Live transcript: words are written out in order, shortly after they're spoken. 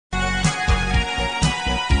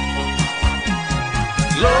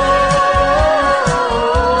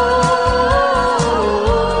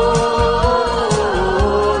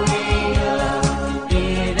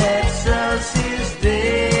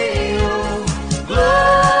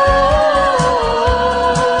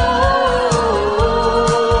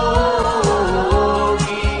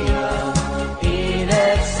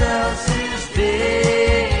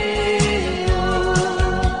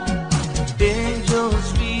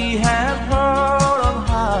have heard of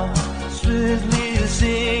how sweetly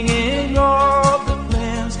singing of the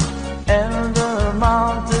plains and the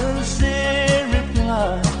mountains sing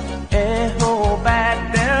reply, echo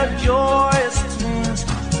back their joyous strains.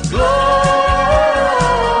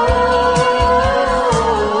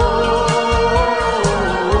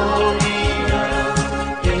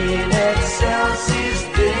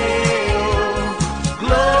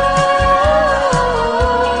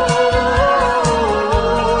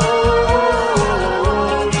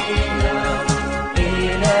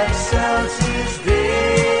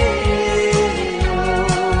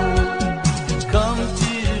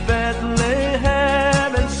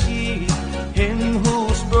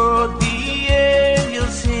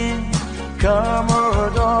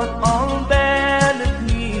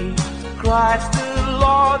 Christ the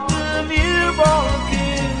Lord, the newborn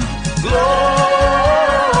King.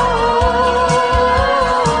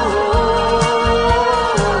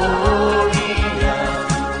 Gloria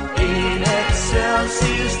in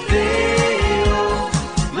excelsis Deo.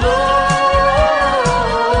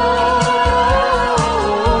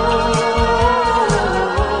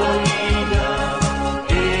 Gloria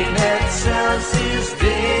in excelsis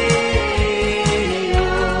Deo.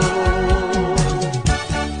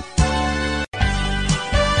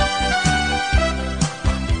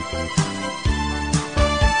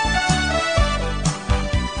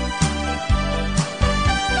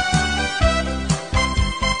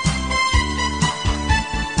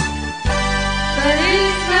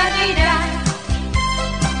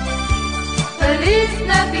 Feliz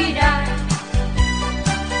Navidad,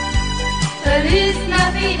 Feliz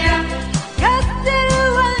Navidad, Castello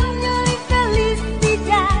año y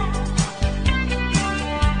felicidad.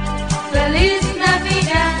 Feliz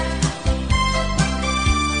Navidad,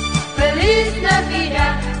 Feliz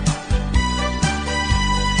Navidad,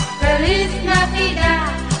 Feliz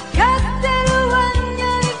Navidad, Castello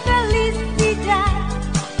año y felicidad.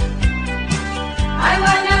 I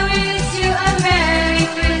wanna wish you a Merry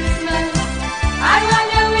Christmas. I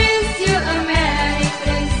wanna wish you a Merry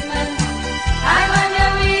Christmas. I wanna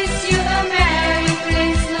wish you a Merry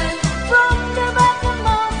Christmas from the bottom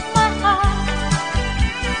of my heart.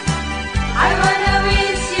 I wanna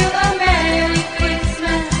wish you a Merry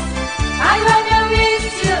Christmas. I wanna wish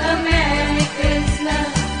you a Merry Christmas.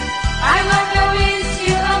 I wanna wish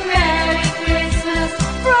you a Merry Christmas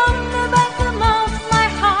from the bottom of my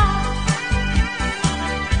heart.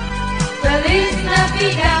 Feliz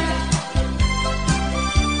Navidad.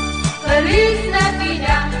 Feliz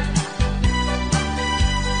Navidad,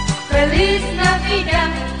 Feliz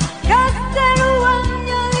Navidad, Castello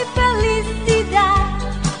año y felicidad.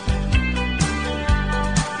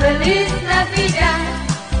 Feliz Navidad,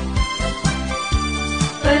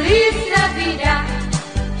 Feliz Navidad,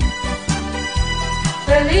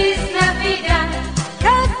 Feliz Navidad,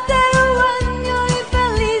 Castello año y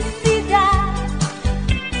felicidad.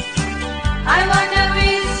 I wanna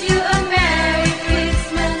wish you a Merry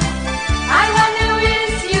Christmas. I wanna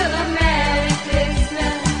wish you a Merry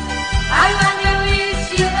Christmas. I wanna wish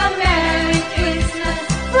you a Merry Christmas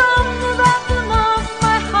from the bottom of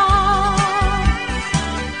my heart.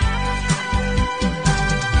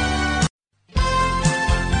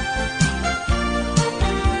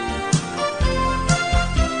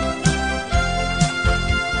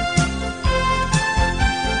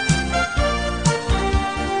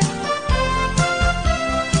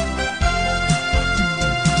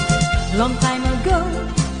 Long time ago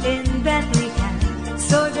in Bethlehem,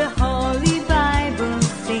 so the Holy Bible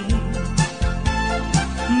sings,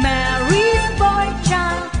 Mary's boy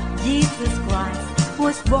child, Jesus Christ,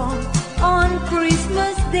 was born on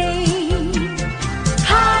Christmas Day.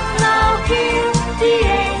 Hark now, hear the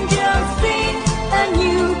angels sing, a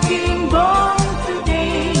new King born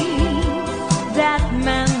today. That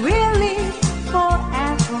man will live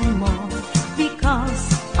forevermore because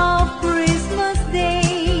of Christmas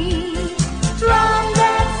Day. From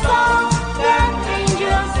that song that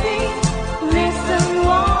angels sing, listen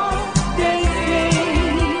what they say.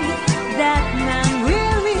 That man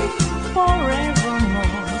will live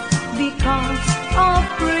forevermore because of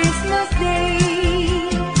Christmas Day.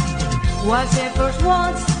 While shepherds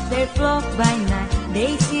watch their flock by night,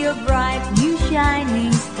 they see a bright new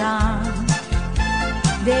shining star.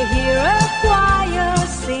 They hear a choir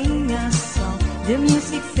sing a song, the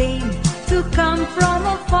music seems to come from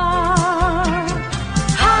afar.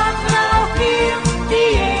 Hark now, hear the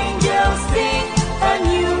angels sing, a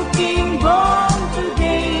new King born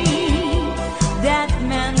today. That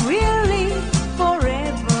man will live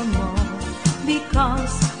forevermore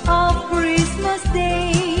because of Christmas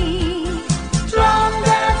Day. From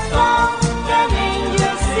that song that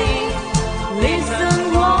angels sing,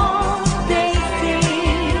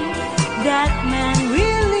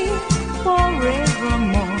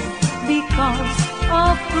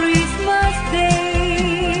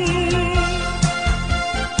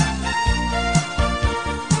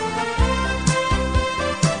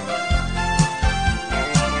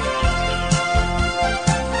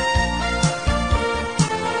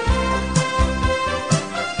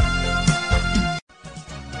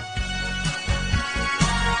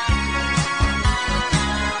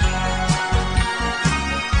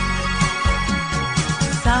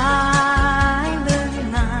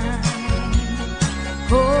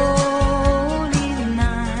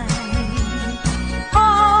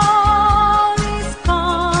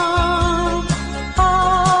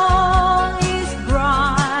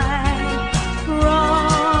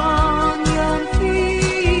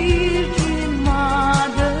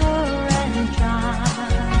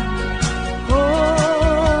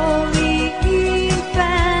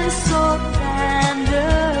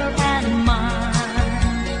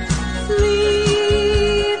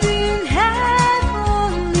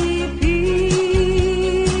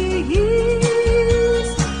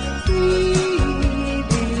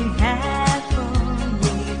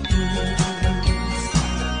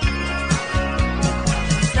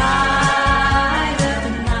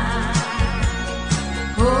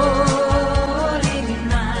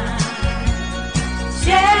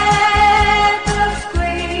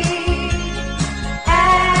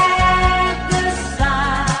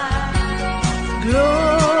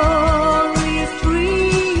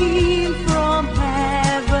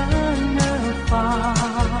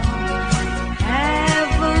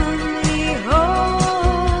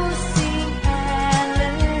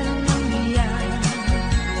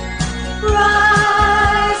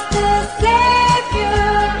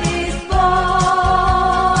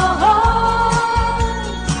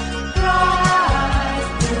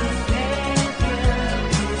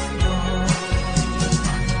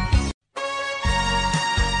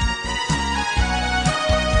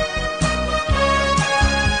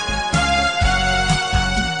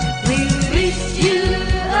 wish you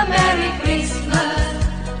a Merry Christmas.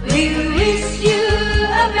 We wish you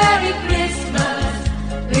a Merry Christmas.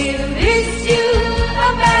 We wish you a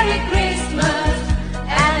Merry Christmas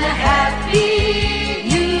and a Happy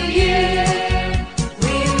New Year.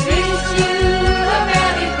 We wish you a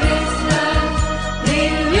Merry Christmas. We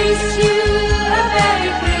wish you a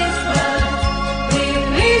Merry Christmas. We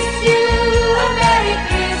wish you a Merry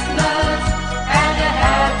Christmas and a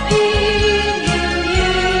Happy New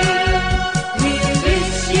Year. We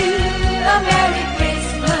wish you a Merry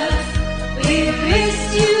Christmas. We wish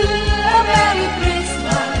you a Merry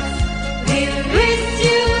Christmas. We wish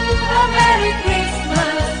you a Merry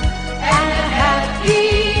Christmas and a Happy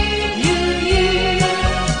New Year.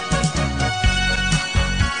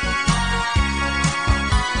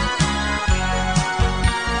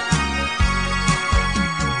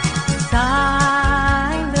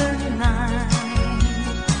 Silent night,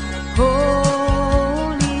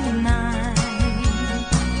 holy night,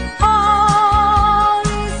 all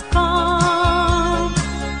is calm,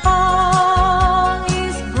 all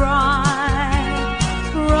is bright.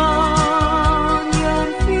 Round yon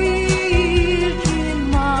field, between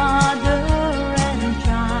mother and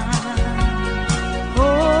child,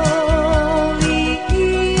 holy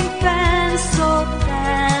infant, so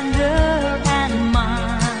tender and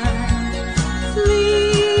mild,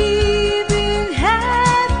 sleep in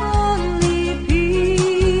heavenly peace,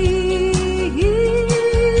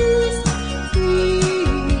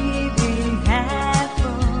 sleep in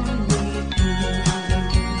heavenly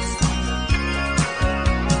peace.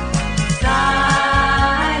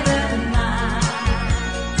 Silent night,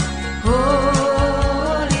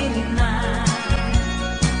 holy night,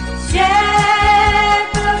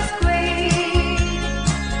 shepherds quake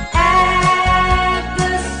at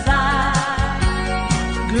the sight,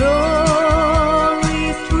 glory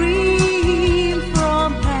stream from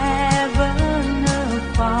heaven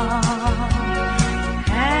afar,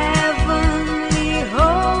 heavenly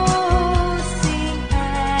hosts sing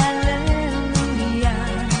hallelujah.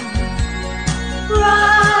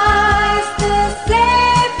 Christ the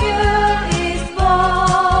Savior is born.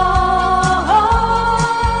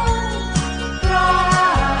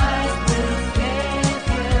 Christ the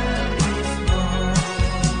Savior is born.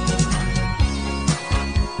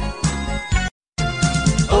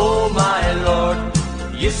 Oh my Lord,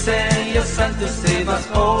 you sent your Son to save us.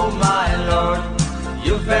 Oh my Lord,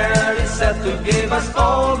 you very set to give us.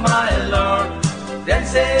 Oh my Lord, then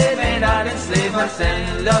save and not enslave us,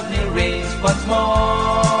 and love me reigns once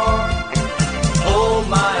more. Oh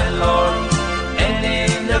my Lord, and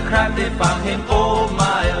in the crowd they found him. Oh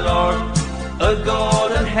my Lord, a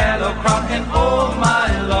golden halo crown him. Oh my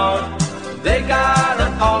Lord, they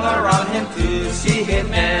gathered all around him to see him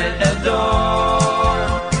and adore.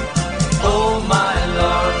 Oh my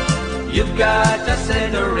Lord, you've got just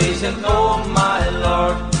adoration. Oh my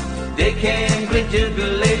Lord, they came with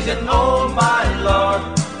jubilation. Oh my Lord,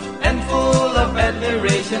 and full of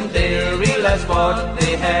admiration they realized what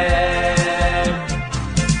they had.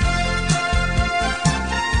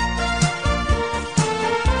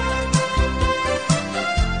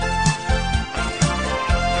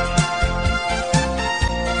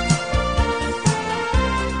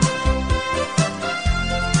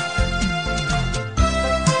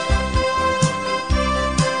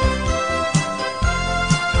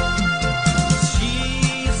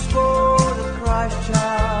 She's for the Christ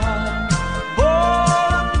child,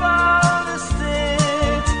 born by the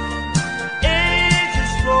state.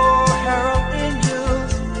 Ages for herald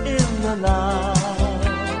angels in the night.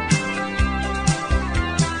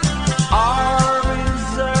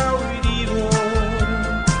 Armies are with evil.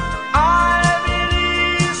 I'm in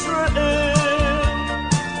Israel.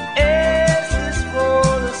 S is for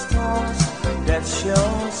the stars that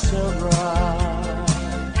shone so bright.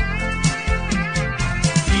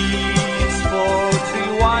 It's for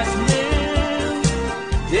three wise men,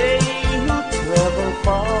 they who travel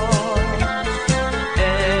far.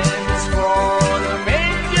 And it's for the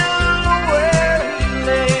manger where he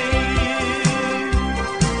lay.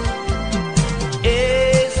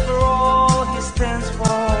 It's for all he stands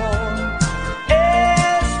for.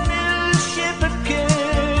 It's middle shepherd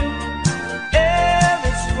king. And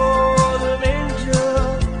it's for the manger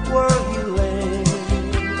where he lay.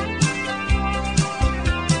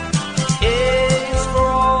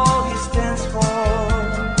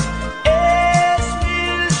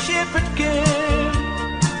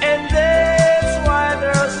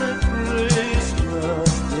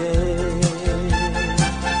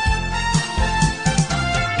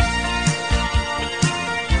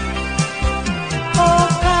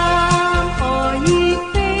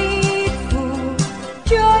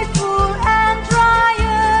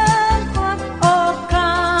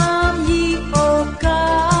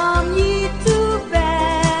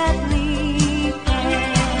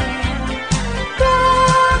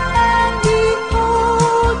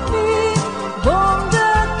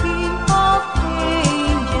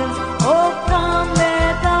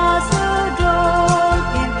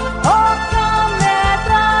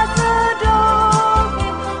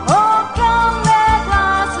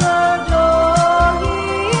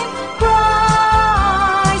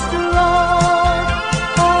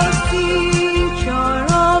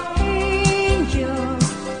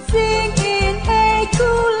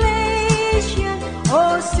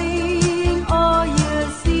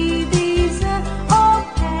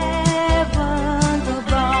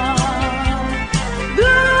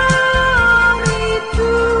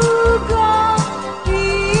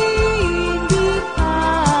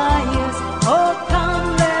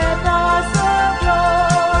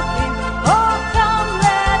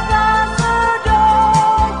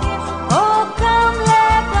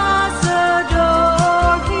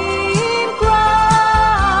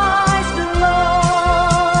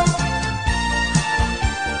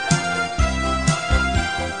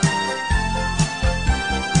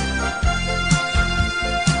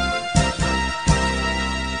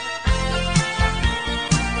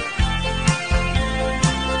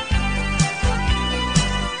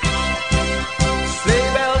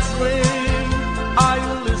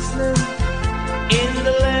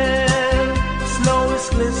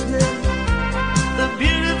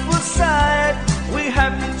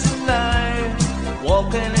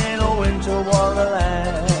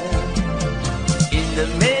 the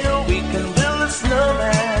middle we can build a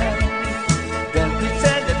snowman, then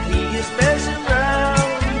pretend that he is passing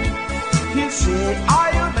round. He said,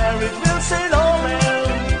 are you married? We'll say no, man,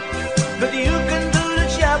 but you can do the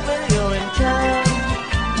job when you're in town.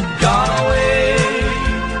 Gone away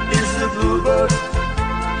is the bluebird,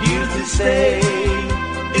 here to stay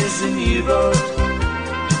is the new bird.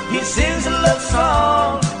 He sings a love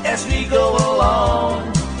song as we go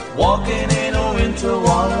along, walking in a winter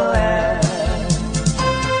wonderland.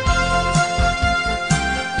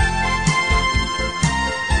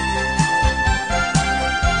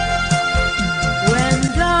 When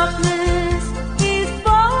darkness is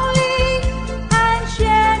falling and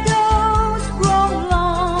shadows grow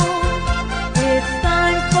long, it's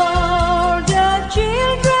time for the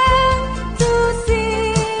children to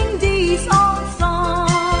sing this old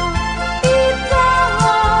song. It's all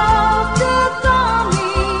of the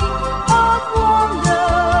coming of wonder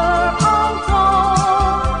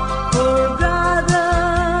untold.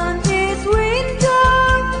 Forgotten is winter,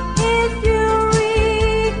 its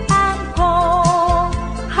fury and cold.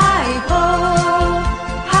 Hi ho,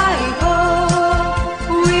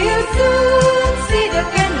 we'll soon see the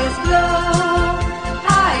candles glow.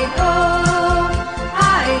 Hi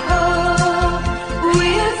ho,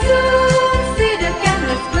 we'll soon see the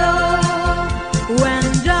candles glow. When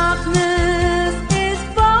darkness is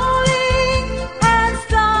falling and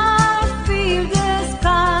stars fill the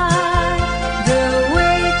sky, the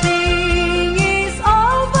waiting is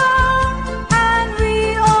over and we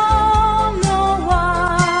all know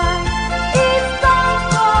why. It's time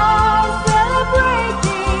for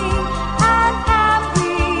celebrating and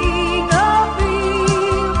having a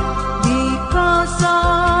feel because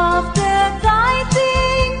of the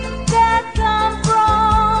tidings that come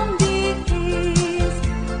from the east.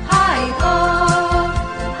 Hi ho,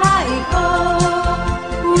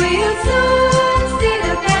 we'll soon see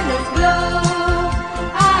the candles glow.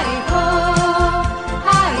 Hi ho,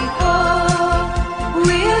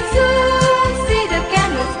 we'll soon see the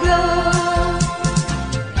candles glow.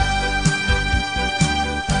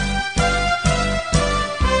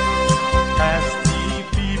 As the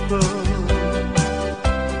people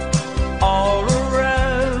all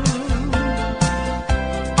around,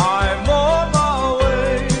 I'm on my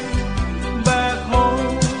way back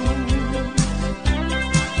home.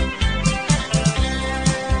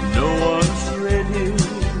 No one's ready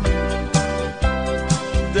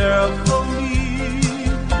there for me.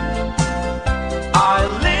 I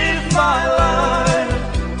live my life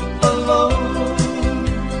alone.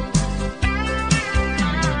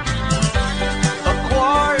 A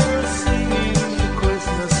choir singing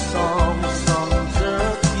Christmas songs on the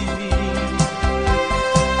TV.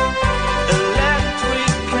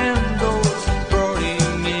 Electric candles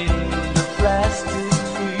burning in the plastic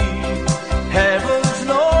tree. Heaven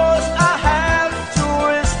knows I have to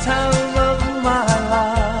waste time of my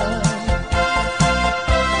life.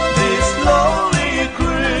 This lonely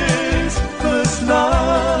Christmas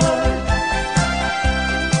night.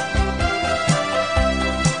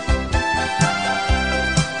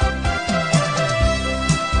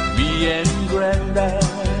 Me and Granddad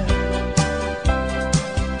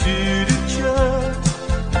to the church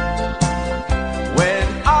when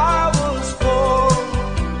I was 4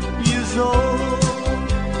 years old.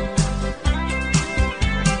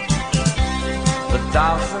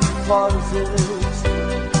 1,000 voices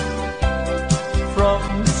from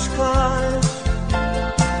the skies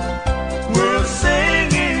were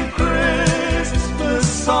singing Christmas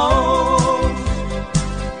songs.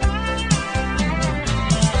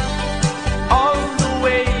 On the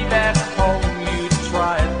way back home, you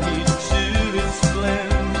tried me to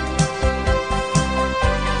explain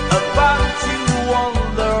about the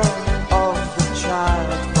wonder of the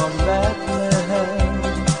child from Medley.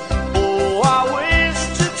 Oh, I wish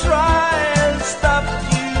to try and stop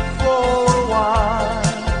you for a while.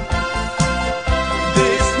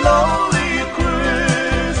 This lonely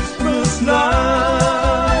Christmas night.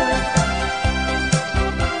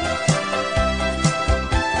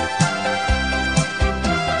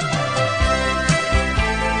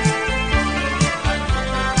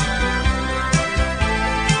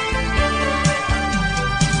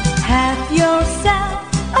 Have yourself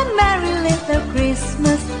a merry little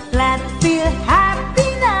Christmas, let's feel happy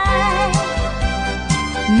night.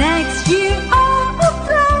 Next year all of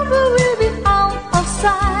trouble will be out of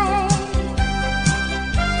sight.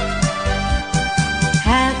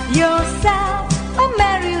 Have yourself a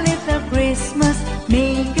merry little Christmas,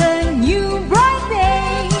 make a new bright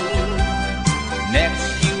day.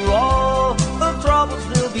 Next year all the troubles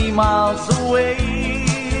will be miles away.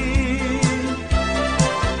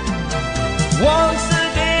 Once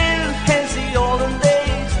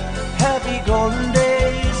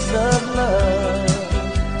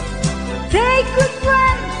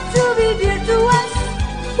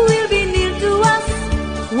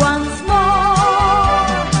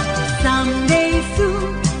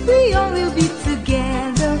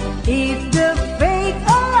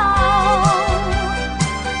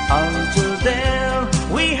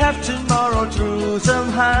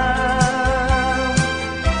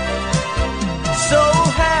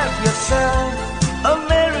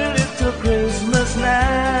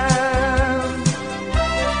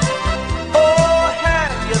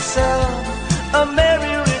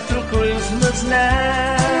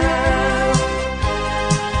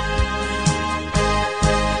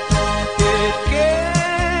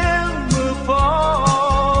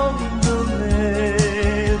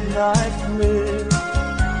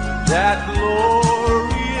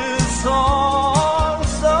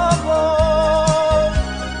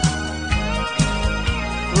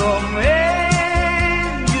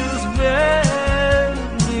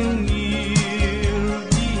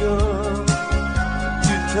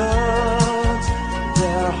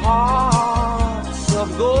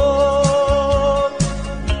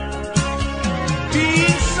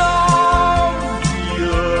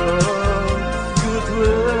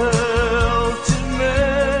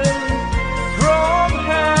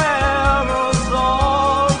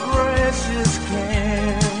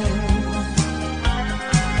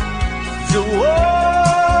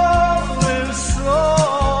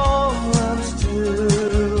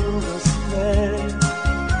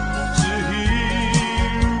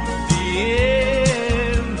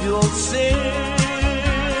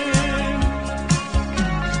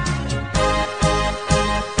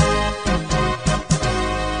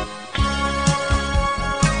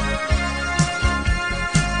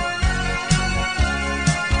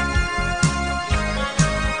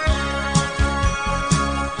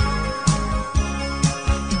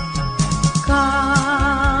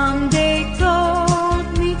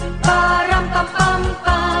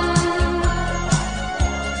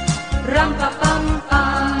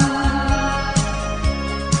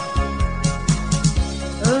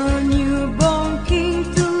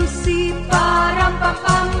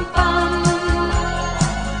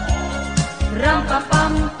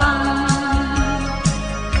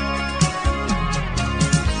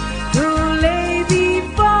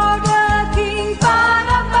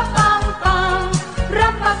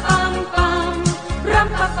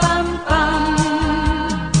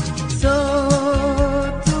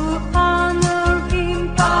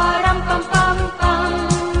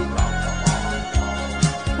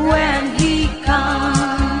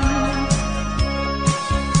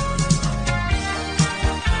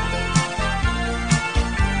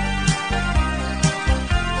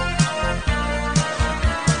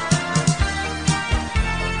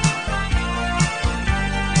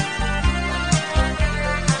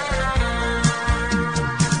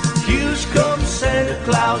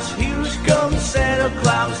Claus, here comes Santa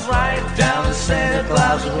Claus, right down Santa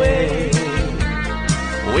Claus way.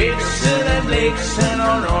 Vixen and Blitzen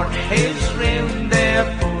on our his rim, they're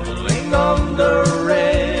pulling on the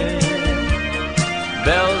rain.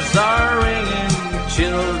 Bells are ringing,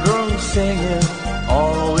 children singing,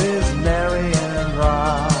 always merry and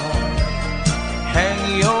bright. Hang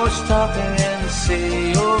your stocking and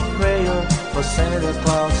say your prayer, for Santa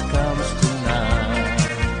Claus comes tonight.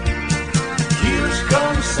 Here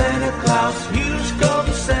comes Santa Claus, here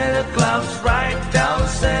comes Santa Claus, right down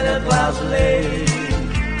Santa Claus Lane.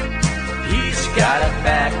 He's got a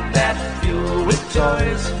bag that's filled with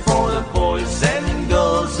toys for the boys and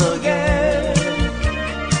girls again.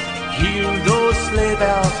 Hear those sleigh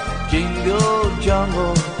bells jingle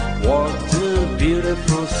jungle, what a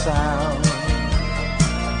beautiful sound.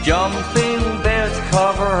 Jumping bells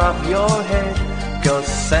cover up your head, 'cause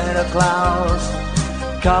Santa Claus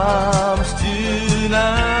comes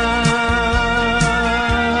tonight.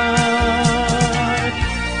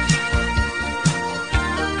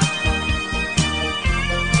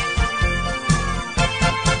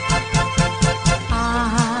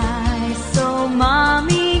 I saw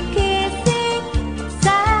Mommy kissing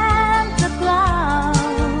Santa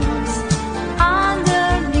Claus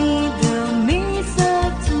underneath the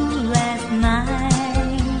mistletoe last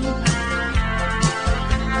night.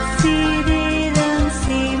 She didn't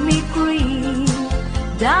see me creep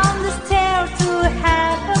down the stairs to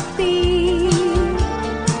have a peek.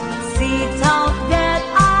 She thought that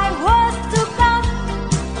I was to come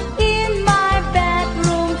in my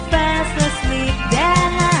bedroom fast asleep that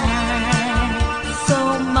night. So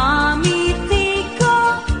Mommy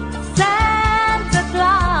tickled Santa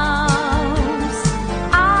Claus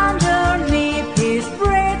underneath his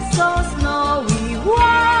breath so snowy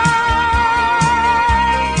white.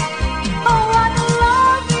 Oh, what a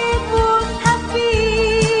love it would have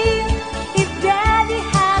been if Daddy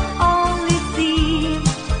had only seen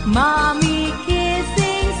Mommy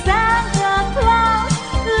kissing Santa Claus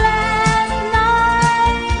last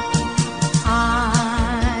night. I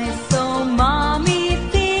saw Mommy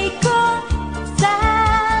tickle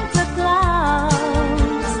Santa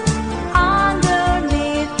Claus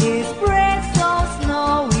underneath his breath so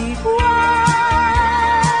snowy white.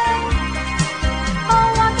 Oh,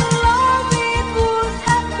 what a love it would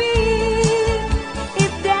have been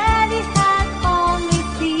if Daddy had only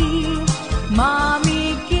seen Mommy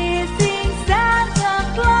kissing Santa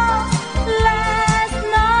Claus last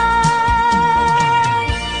night.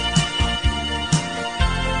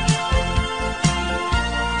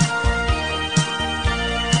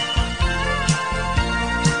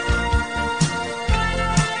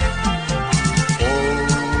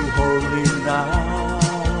 Oh, holy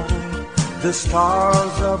night, the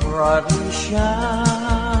stars are brightly shining.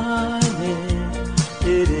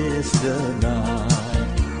 It is the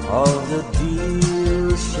night of the dear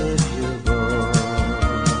Savior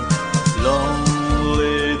born. Long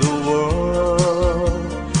lay the world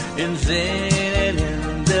in sin and in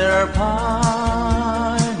their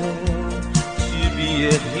pining, to be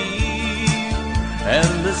at Him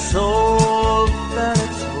and the soul that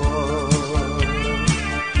its world.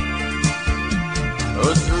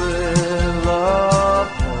 A thrill of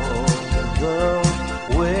hope, the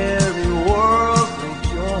weary world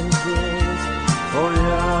rejoices, for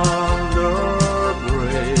yonder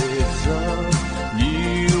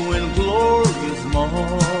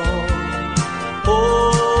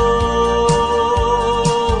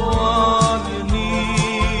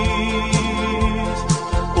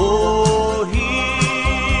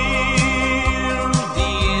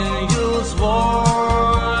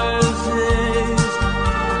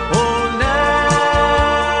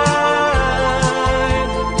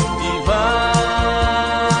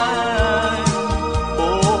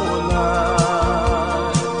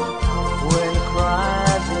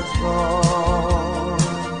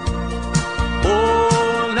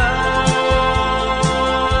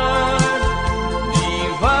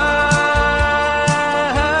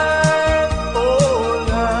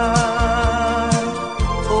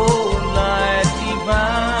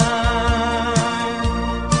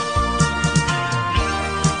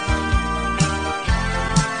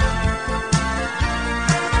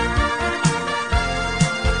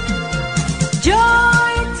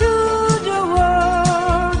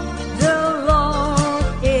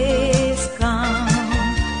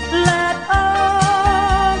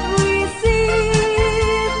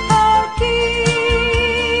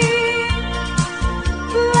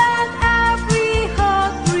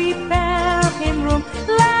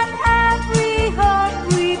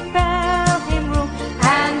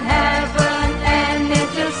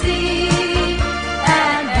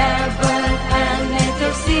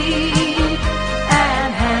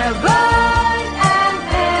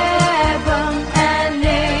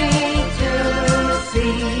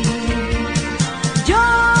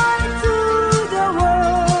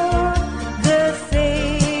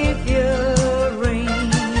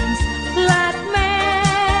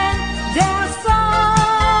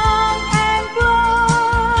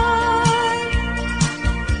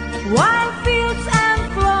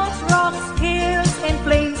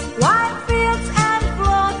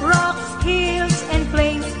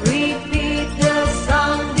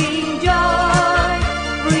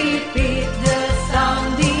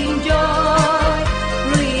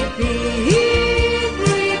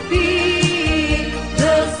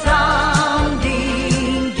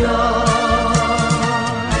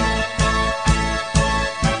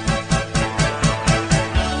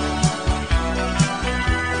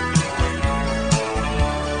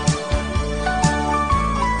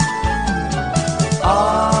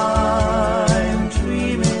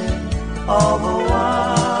of a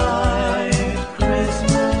white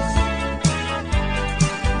Christmas,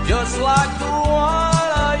 just like the one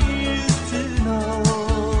I used to know,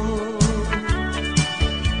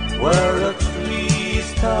 where the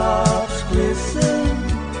treetops glisten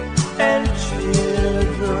and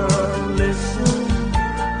children listen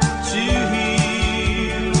to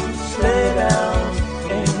hear sleigh bells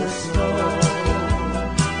in the snow.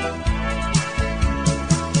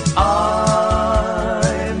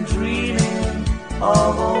 I'm dreaming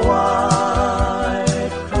of a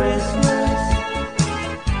white Christmas,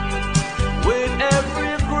 with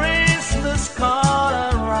every Christmas card I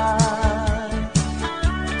write.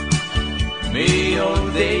 May your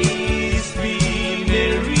days be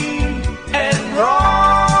merry and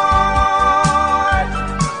bright,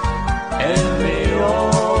 and may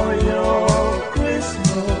all your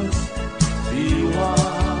Christmas be white.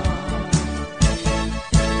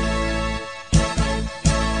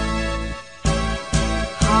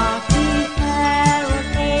 Happy carol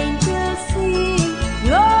angels sing,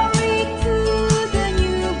 glory to the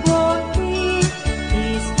newborn King.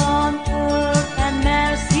 Peace on earth and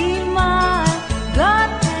mercy mild, God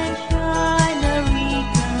and shine a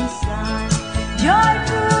reconcile. Joy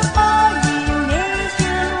to all ye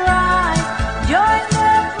nations rise, join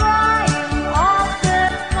the triumph of the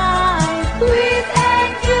skies. With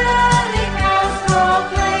angelic bells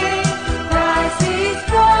proclaim, Christ is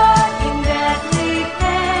born in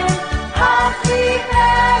Bethlehem. Happy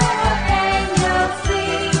carol angels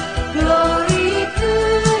sing, glory to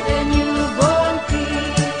the newborn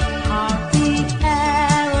King. Happy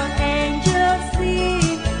carol angels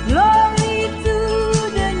sing, glory to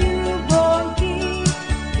the newborn King.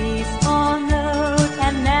 Peace on earth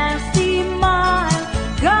and mercy mild,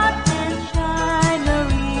 God and shine a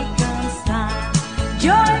reconcile.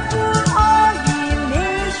 Joyful all ye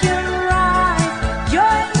nations rise,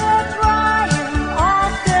 join the triumph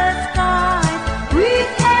of the skies. With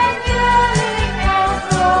angelic bells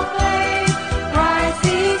proclaim, Christ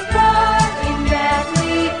is born in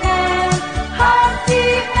Bethlehem. Happy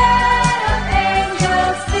carol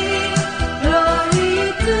angels sing, glory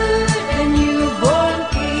to the newborn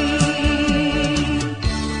King.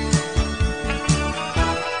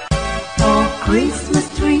 Oh Christmas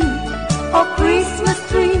tree, oh Christmas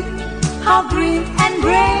tree, how green and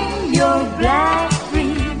gray your black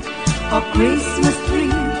tree. Oh Christmas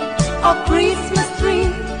tree, oh Christmas tree,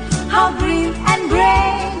 how green and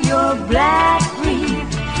gray your black tree.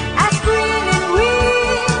 As green in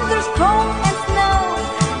winter's cold and snow,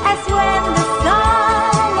 as when the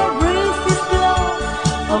summer breezes blow.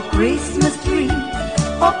 Oh Christmas tree,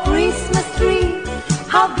 oh Christmas tree,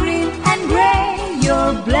 how green and gray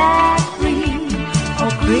your black tree.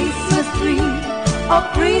 Oh Christmas tree, oh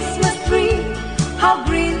Christmas tree, how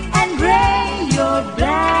green and gray your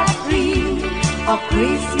black tree. Oh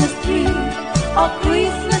Christmas tree, oh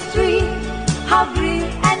Christmas tree, how green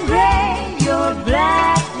and gray your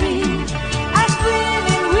black tree. As green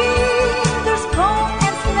in winter's cold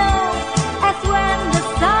and snow, as when the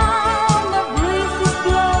summer breezes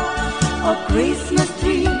blow. Oh Christmas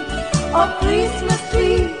tree, oh Christmas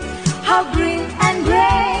tree, how green and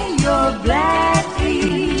gray your black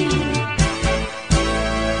tree.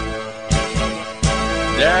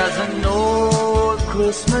 There's an old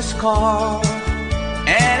Christmas card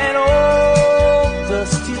and an old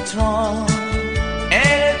dusty trunk,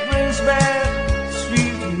 and it brings back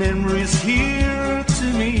sweet memories here to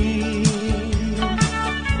me.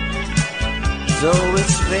 Though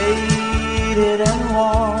it's faded and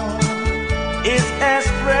worn, it's as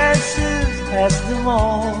precious as the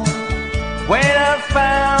morn when I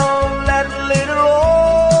found that little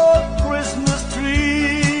old Christmas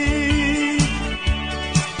tree.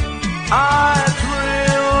 I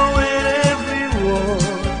thrill with every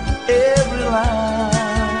word, every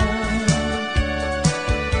line.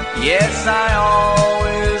 Yes, I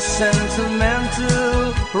always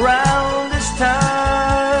sentimental round this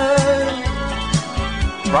time.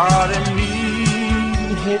 Pardon me,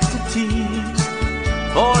 hit the teeth,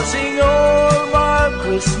 forcing all my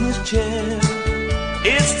Christmas cheer.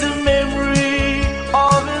 It's the memory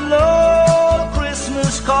of an old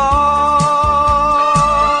Christmas card.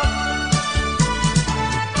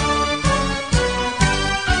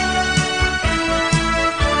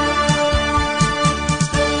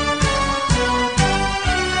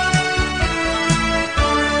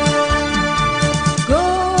 Go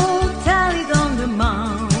tell it on the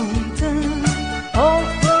mountain,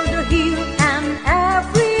 over the hill and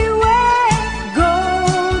everywhere. Go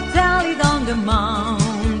tell it on the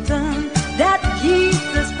mountain that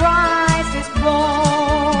Jesus Christ is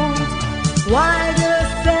born.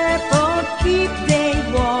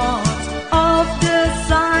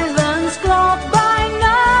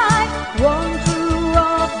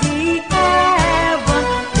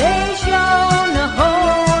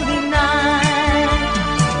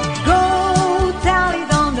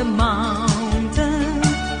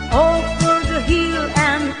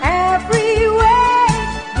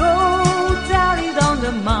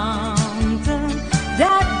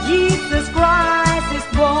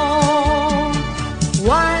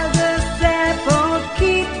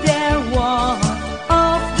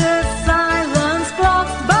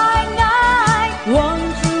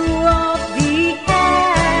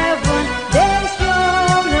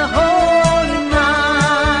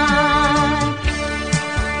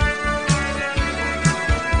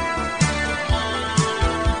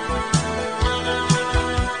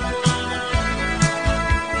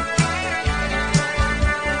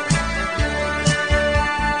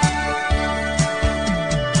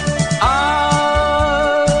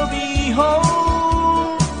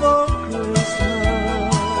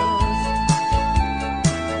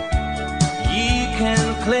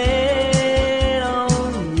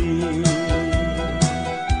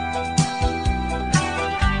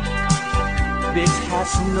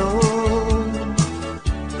 alone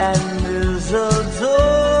and mistletoe.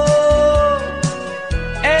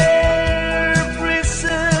 Air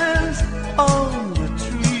bristles on the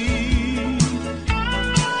tree.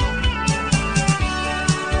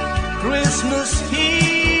 Christmas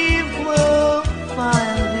Eve will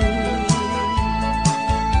finally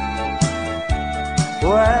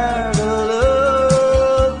where the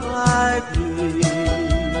love light is.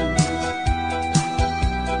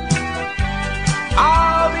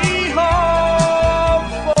 I'll be home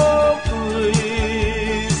for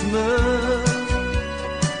Christmas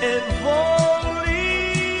if only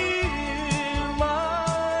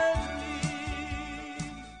my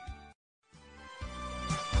dreams.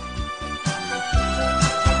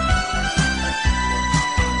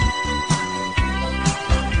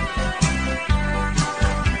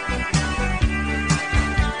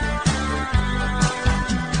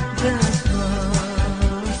 The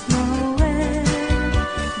first Noel,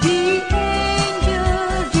 the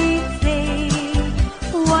angel did say,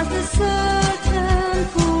 was a certain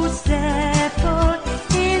food shepherd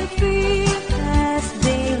in field as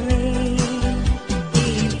they lay.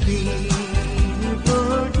 In field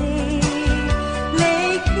they lay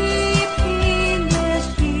keeping the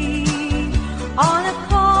sheep on a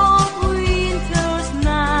cold winter's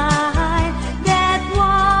night that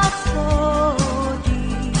was so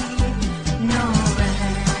deep. Noel,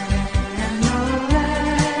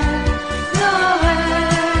 Noel,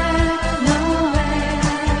 Noel,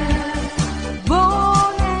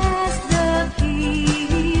 born as the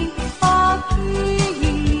King of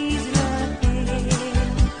Israel.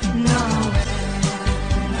 Noel,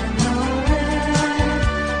 Noel,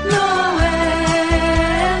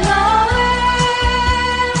 Noel,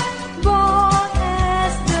 born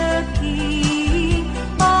as the King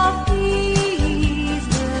of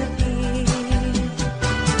Israel.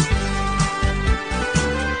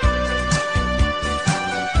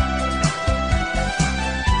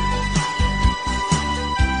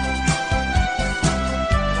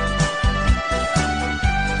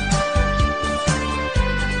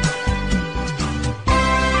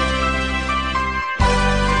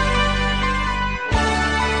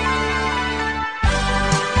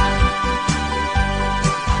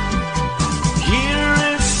 Here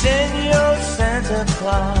is Senor Santa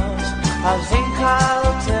Claus. I think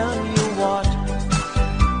I'll tell you what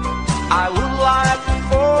I would like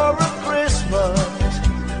for a Christmas,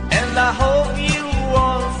 and I hope you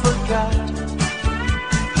all forgot.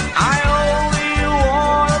 I only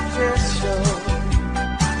want a picture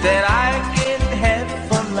that I can have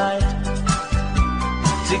for night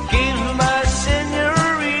to give my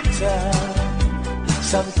senorita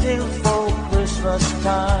something for Christmas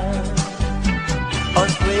time. On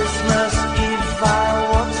Christmas Eve I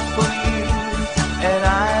watch for you and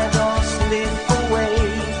I don't slip away.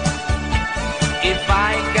 If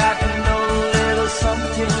I got no little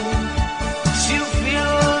something, she'll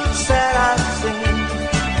feel sad, I think.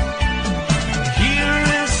 Here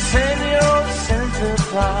is Senor Santa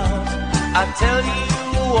Claus. I tell you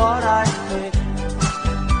what I think.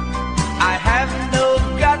 I have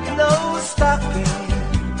got no stocking.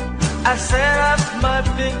 I set up my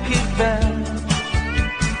picket band.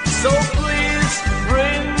 So please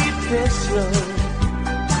bring me pictures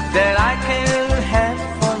that I can have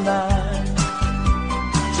for night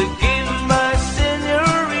to give my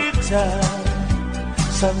senorita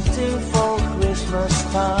something for Christmas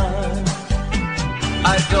time.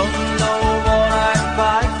 I don't know what I'd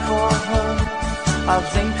buy for her. I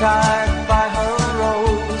think I'd buy her a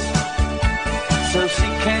rose so she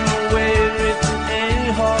can wear it in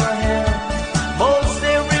her hair most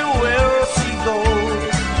everywhere she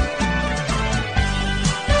goes.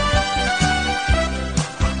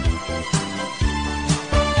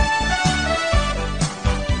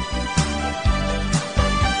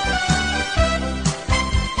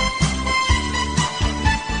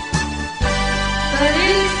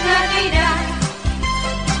 Feliz Navidad,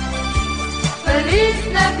 Feliz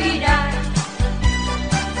Navidad.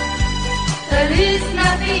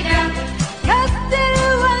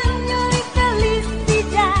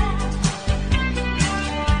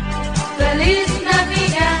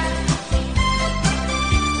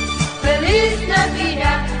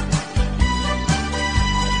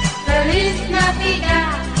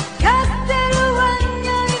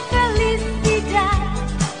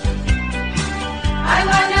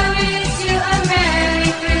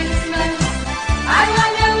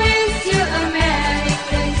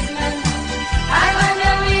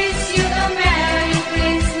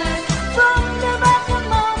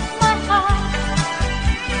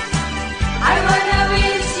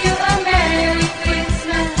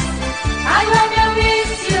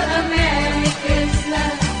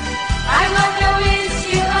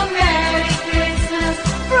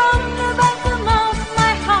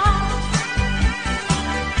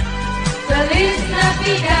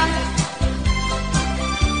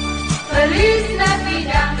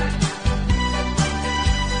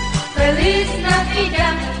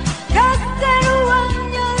 Navidad, Castello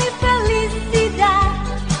di felicidad.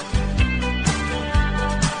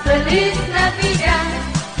 Feliz Navidad,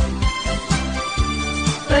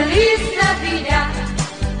 Feliz Navidad,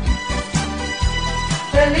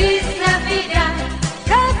 Feliz Navidad,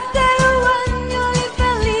 Castello di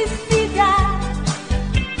felicidad.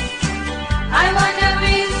 I wanna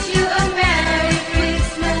wish you a Merry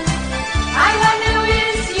Christmas. I wanna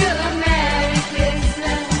wish you a Merry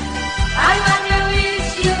Christmas. I wanna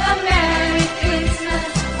wish you a Merry Christmas.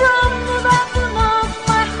 From the bottom of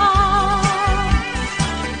my heart.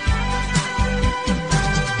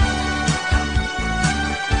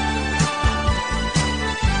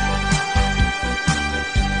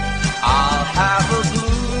 I'll have a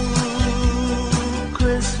blue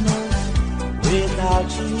Christmas without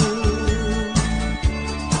you.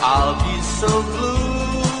 I'll be so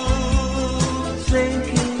blue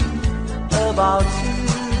thinking about you.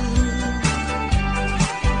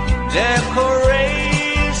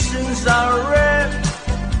 Decorations are red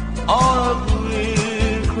on a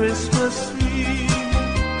green Christmas tree.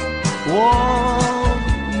 Won't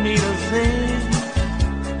mean a thing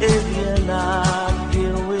if you're not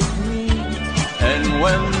here with me. And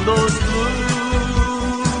when those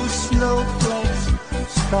blue snowflakes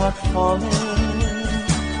start falling,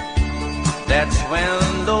 that's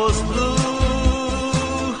when those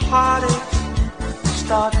blue heartaches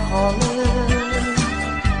start calling.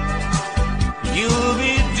 You'll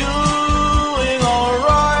be doing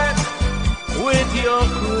alright with your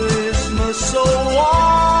Christmas so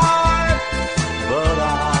white, but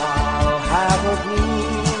I'll have a blue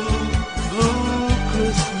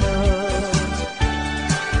Christmas.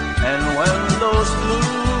 And when those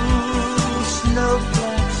blue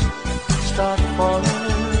snowflakes start falling,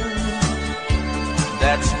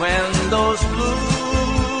 that's when those blue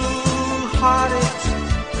heartaches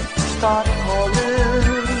start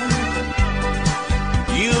calling.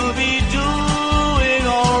 You'll be doing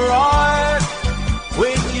alright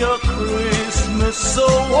with your Christmas so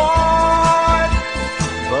white,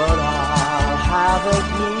 but I'll have a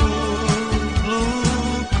blue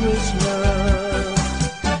Christmas.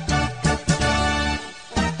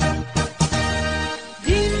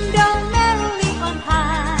 Ding dong merrily on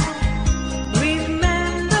high.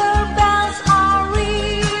 Remember bells are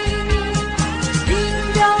ringing.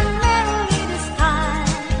 Ding dong merrily the sky.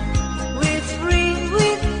 Whispering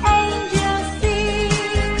with angels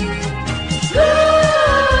singing.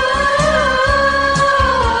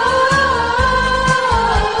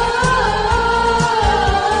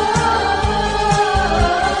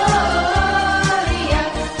 Gloria,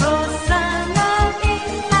 Hosanna in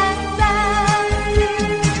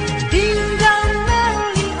excelsis. Ding dong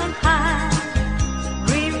merrily on high.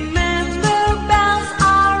 Remember bells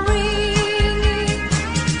are ringing.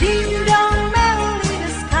 Ding dong merrily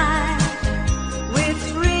the sky.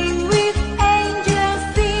 Whispering with angels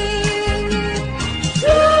singing.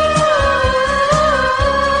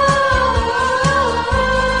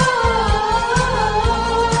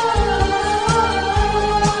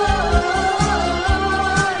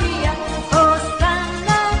 Gloria,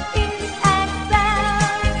 Hosanna in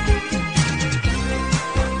excelsis.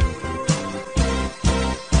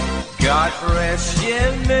 God rest ye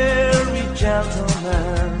merry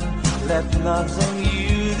gentlemen, let nothing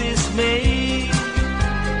you dismay.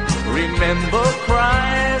 Remember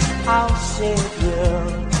Christ our Savior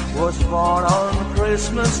was born on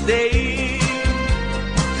Christmas Day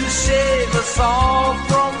to save us all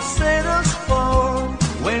from sinners' fall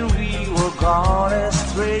when we were gone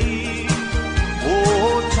astray.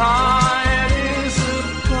 Oh, tidings of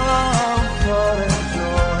comfort and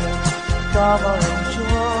joy, comfort and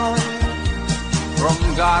joy from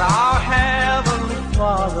God our Heavenly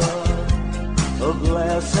Father. A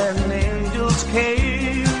blessed angels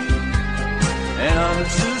came, and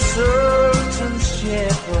unto certain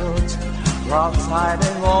shepherds brought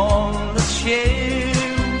tidings on the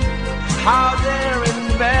shame, how there in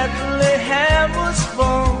Bethlehem was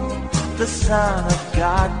born the Son of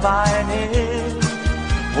God by name.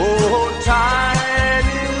 Oh,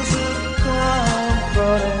 tidings of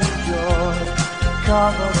comfort and joy,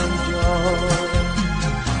 comfort and joy.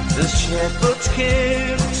 The shepherds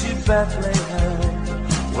came to Bethlehem,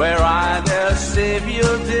 where I their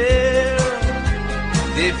Savior dear.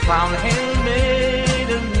 They found him made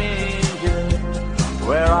a manger,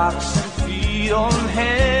 where oxen feed on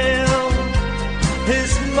him.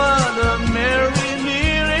 His mother Mary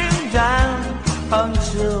kneeling down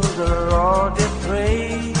until the Lord did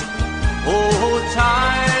pray. Oh,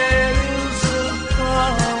 tidings of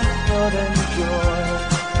comfort and joy,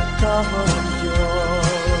 comfort and joy.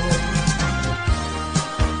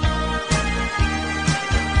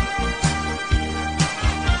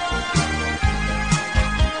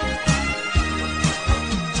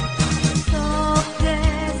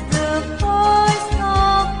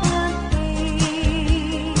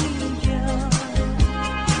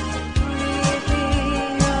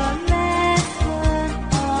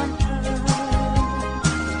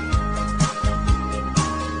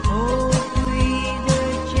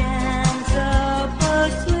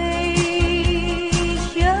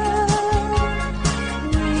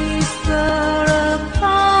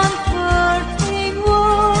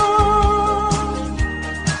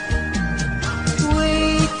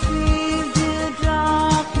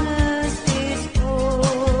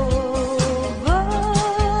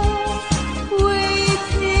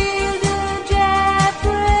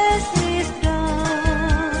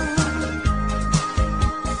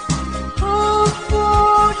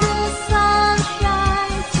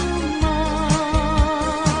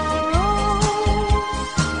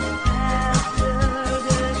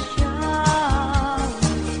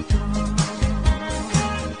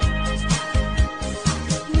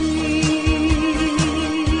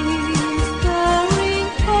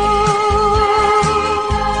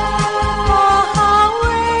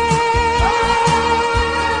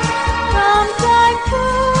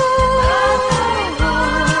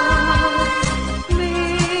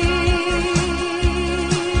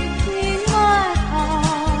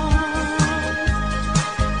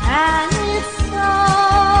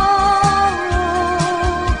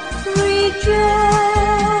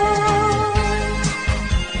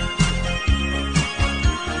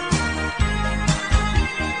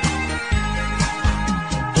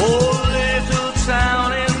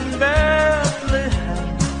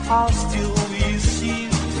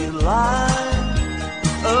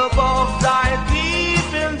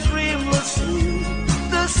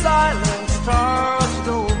 silent stars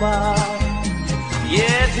go by.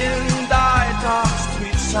 Yet in thy dark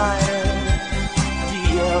street shine the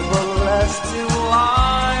everlasting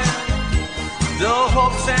light. The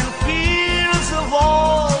hopes and fears of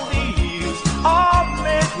all these are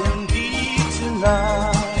made in thee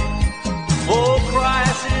tonight. Oh,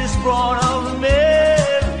 Christ is born of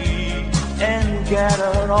Mary and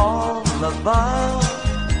gathered all above.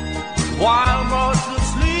 While mortal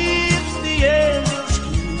sleeps, the angels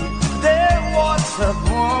keep their watch of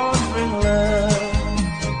wandering love.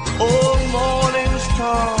 Oh, morning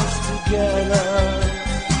stars together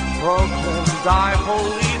proclaim thy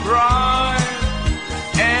holy bride,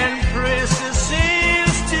 and praises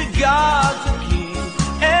sings to God the King,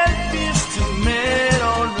 and peace to men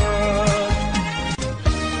on earth.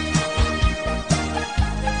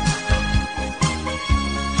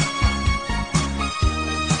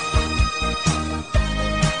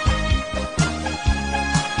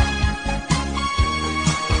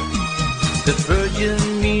 The virgin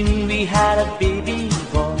mean we had a baby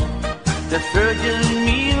boy. The virgin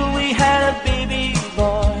mean we had a baby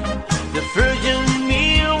boy. The virgin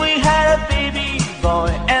mean we had a baby boy,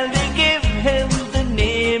 and they gave him the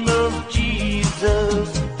name of Jesus.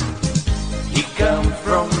 He come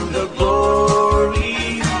from the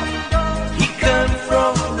glory. He come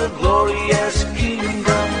from the glorious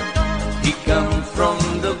kingdom. He come from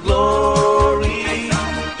the glory.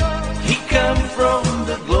 He come from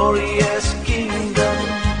the glorious kingdom.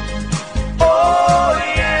 Oh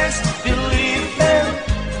yes, believe him.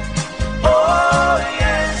 Oh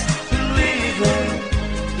yes, believe him.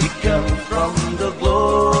 He come from the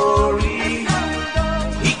glory.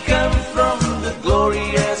 He come from the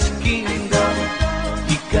glorious kingdom.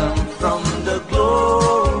 He come from the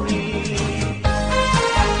glory.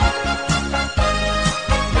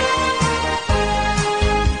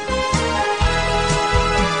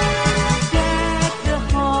 Deck the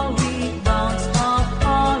hall with boughs of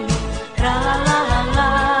holly, tra la la la la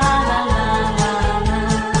la la la.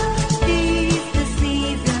 Tis the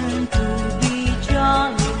season to be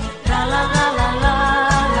jolly, tra la la la la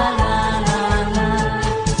la la la la.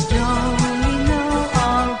 Don't we know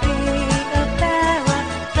all gay apparel,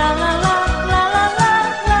 tra la la la la la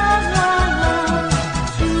la la la.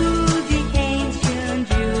 Through the ancient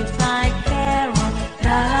Yuletide carol,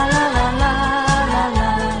 tra la la la la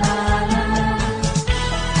la la la la.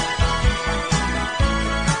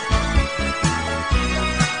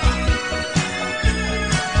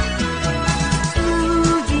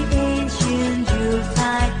 Through the ancient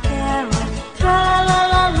Yuletide carol, tra la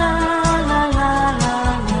la la la la la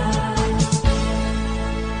la.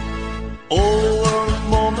 Over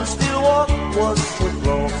moments still walk was so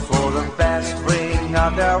low for the best ring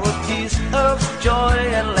out there were tears of joy,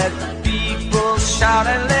 and let the people shout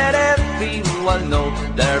and let everyone know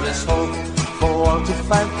there is hope for all to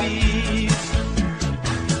find peace.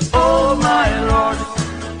 Oh my Lord,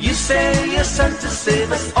 you sent your son to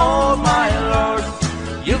save us. Oh my Lord,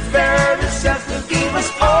 you fared yourself to give us.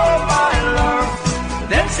 Oh my Lord,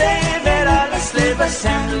 then save it all and slave us,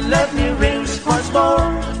 and let me reigns once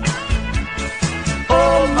more.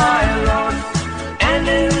 Oh my Lord, and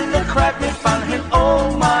in the crack we found him.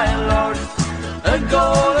 Oh my Lord, a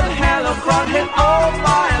golden halo crown him. Oh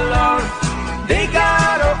my Lord, they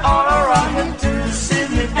gather all around him to see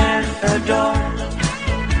him and adore.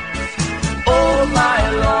 Oh my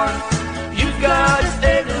Lord, you got his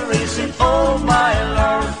adoration. Oh my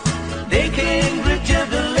Lord, they came with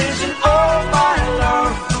jubilation. Oh my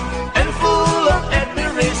Lord, and full of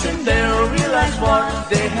admiration they realized what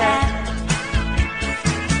they had.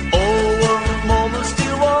 Over moments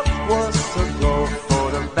still what was so low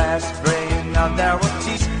for the best bring out there were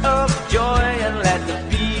tears of joy, and let the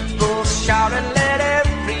people shout and let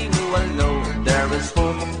everyone know there is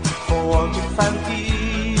hope for all to find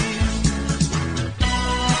peace.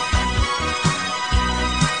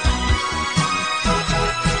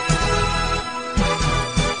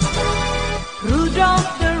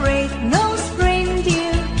 Rudolph the red-nosed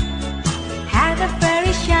reindeer had a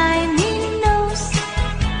very shiny nose,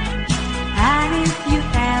 and if you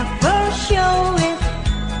ever show it,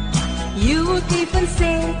 you would even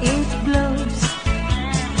say it glows.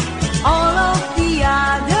 All of the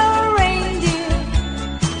other reindeer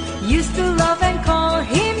used to love and call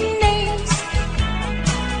him names.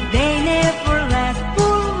 They never let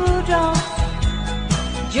poor Rudolph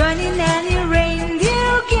join in any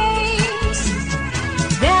reindeer games.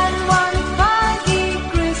 Then one foggy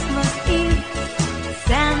Christmas Eve,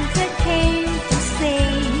 Santa came to say,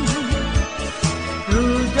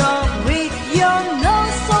 Rudolph, with your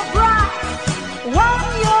nose so bright,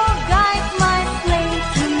 while your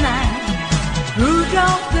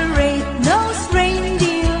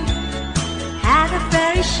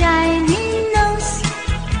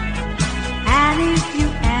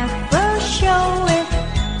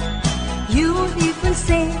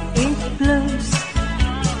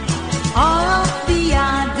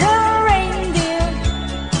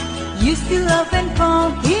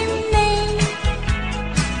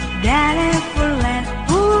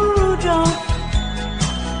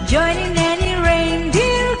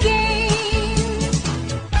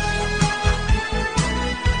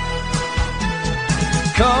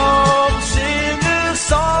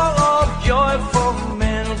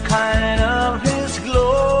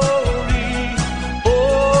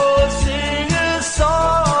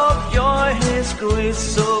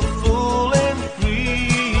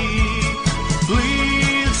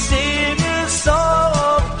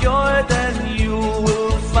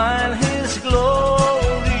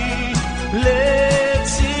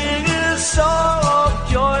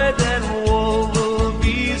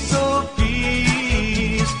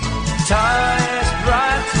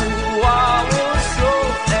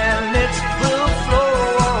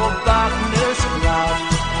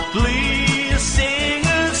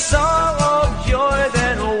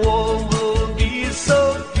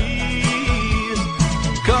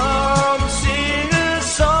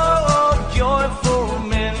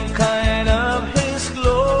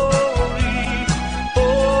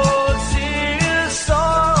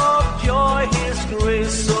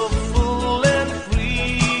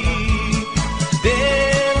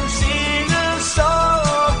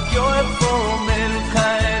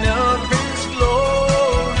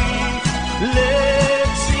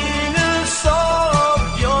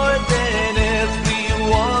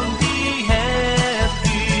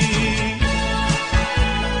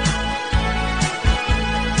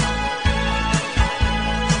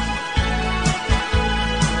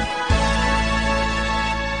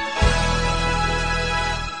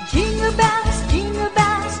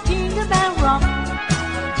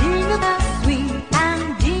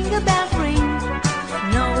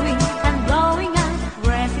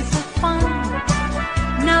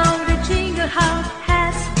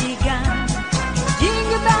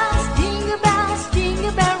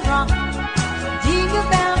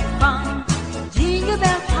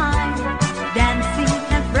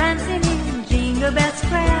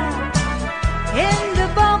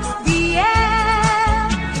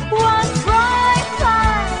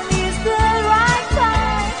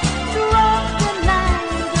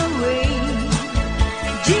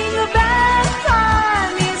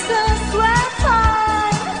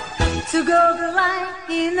to go the line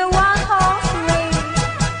in a one-horse race.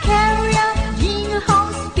 Carry on, jingle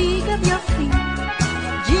horse, pick up your feet,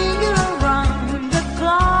 jingle around the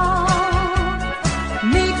clock.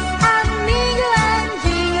 Mix and mingle and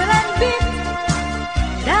jingle and beat,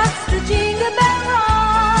 that's the jingle bell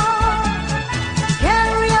rock.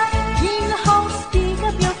 Carry on, jingle horse, pick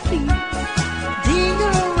up your feet,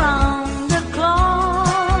 jingle around the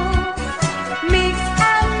clock. Mix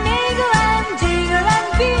and mingle and jingle and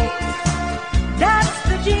beat, that's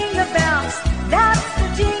the jingle bells, that's the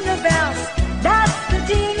jingle bells, that's the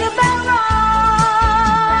jingle bell rock.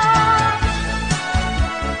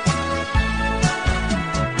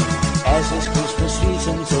 As it's Christmas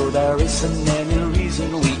season, so there isn't any reason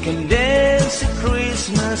we can dance a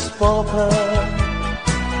Christmas polka.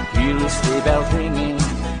 Hear the sleigh bells ringing,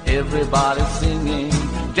 everybody singing,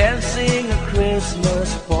 dancing a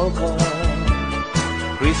Christmas polka.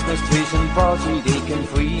 Christmas trees and party, they can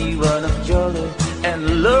free one of jolly,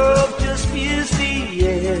 and love just fills the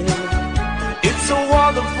air. It's a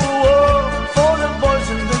wonderful world for the boys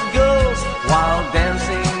and the girls while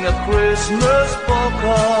dancing a Christmas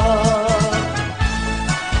polka.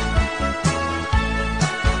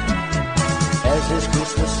 As it's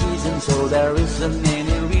Christmas season, so there isn't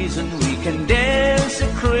any reason we can dance a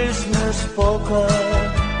Christmas polka.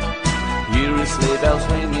 Hear the sleigh bells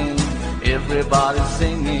ringing, everybody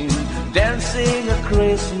singing, dancing a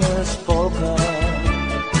Christmas polka.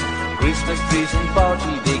 Christmas trees and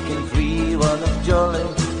party, they can free one of jolly,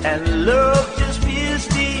 and love just fills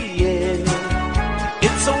the air.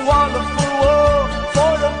 It's a wonderful world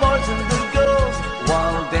for the boys and the girls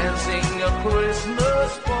while dancing a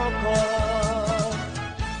Christmas polka.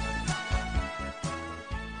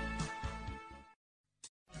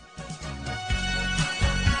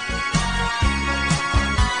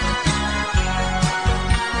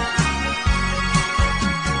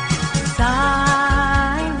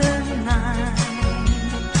 Silent night,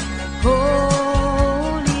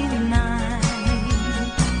 holy night,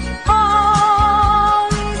 all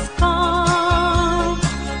is calm,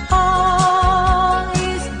 all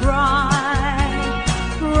is bright.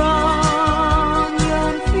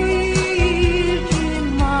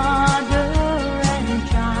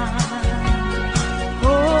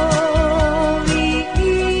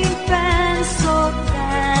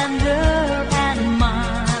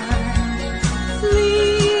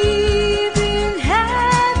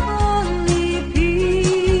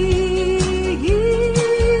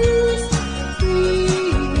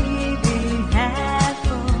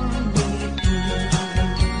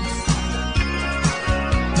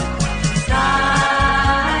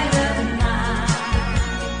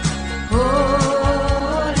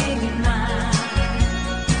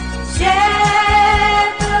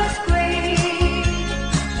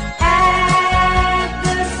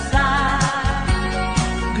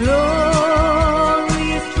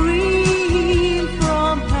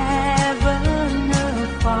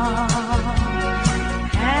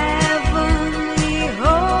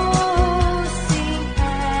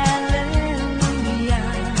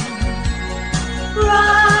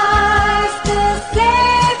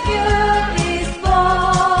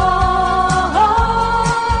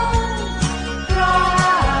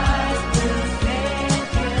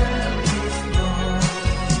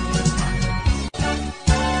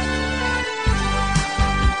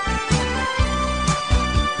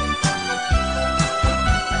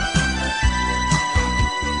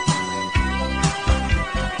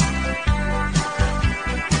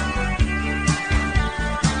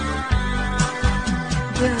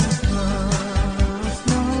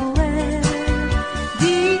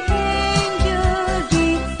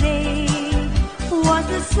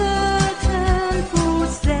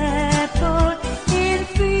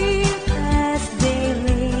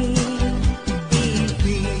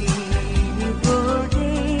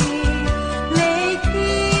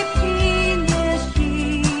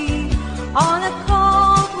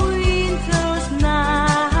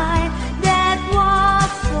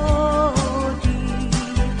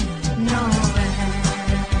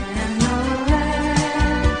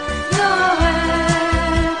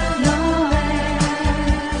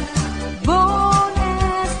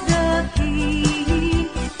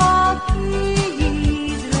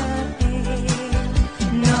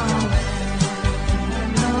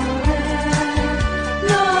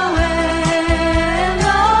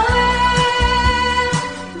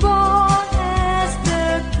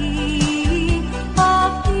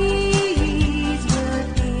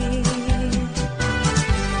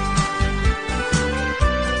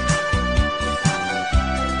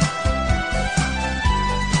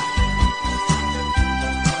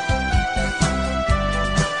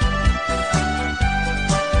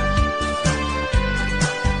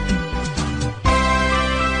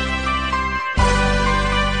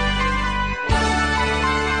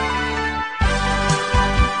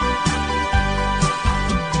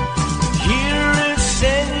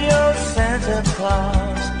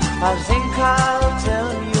 I think I'll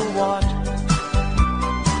tell you what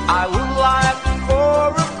I would like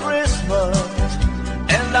for a Christmas,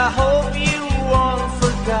 and I hope you won't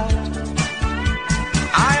forget.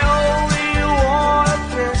 I only want a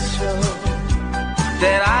picture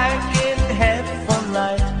that I can have for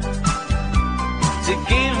night, to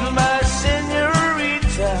give my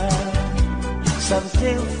señorita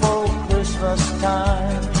something for Christmas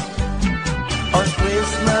time. On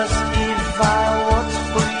Christmas Eve I watch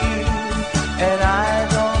for you, and I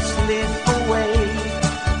don't slip away.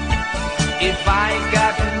 If I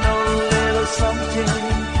got no little something,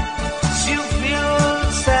 she'll feel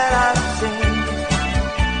sad, I think.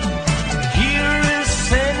 Here is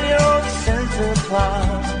Senor Santa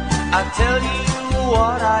Claus, I'll tell you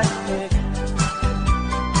what I pick.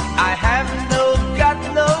 I have got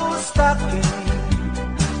no stocking,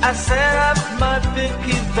 I set up my big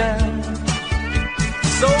event.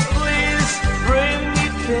 So please bring me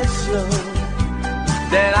peso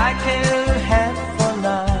that I can have for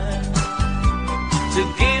night, to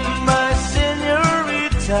give my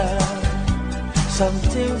señorita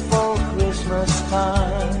something for Christmas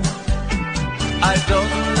time. I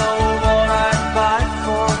don't know what I'd buy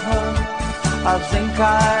for her. I think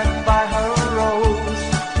I'd buy her a rose,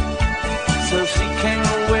 so she can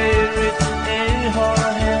wear it in her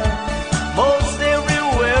hair most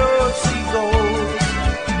everywhere she goes.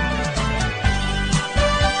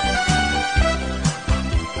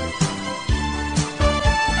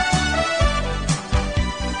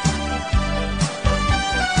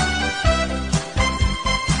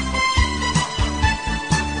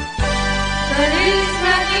 Feliz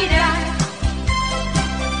Navidad,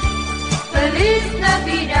 Feliz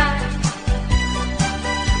Navidad,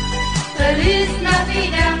 Feliz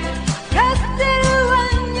Navidad. Próspero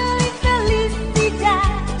año y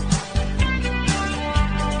felicidad.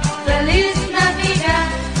 Feliz Navidad,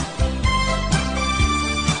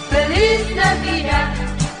 Feliz Navidad,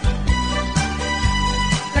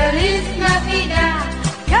 Feliz Navidad.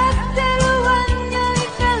 Próspero año y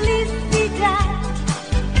felicidad.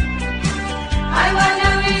 I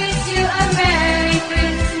wanna wish you a Merry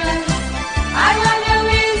Christmas. I wanna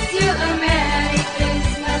wish you a Merry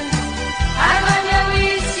Christmas. I wanna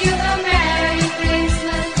wish you a Merry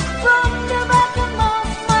Christmas. From the bottom of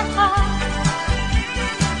my heart,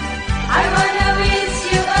 I wanna wish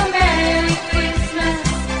you a Merry Christmas.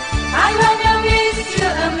 I wanna wish you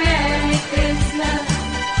a Merry Christmas.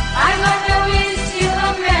 I wanna wish you a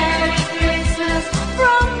Merry Christmas.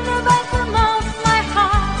 from the bottom of my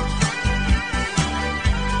heart.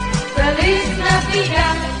 Feliz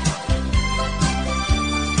Navidad,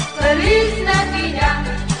 Feliz Navidad,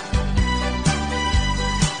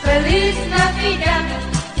 Feliz Navidad.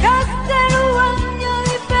 Próspero año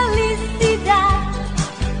y felicidad.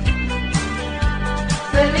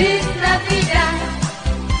 Feliz Navidad,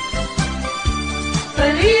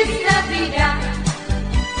 Feliz Navidad,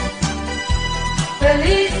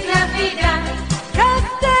 Feliz Navidad.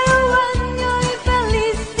 Próspero año y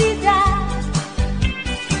felicidad.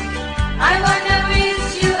 I wanna wish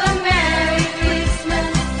you a Merry Christmas.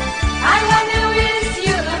 I wanna wish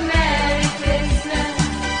you a Merry Christmas.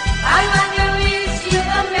 I wanna wish you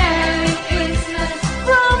a Merry Christmas.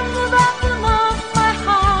 From the bottom of my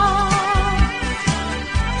heart.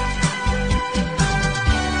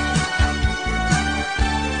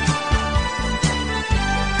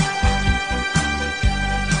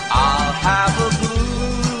 I'll have a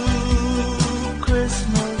blue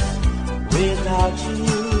Christmas without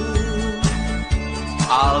you.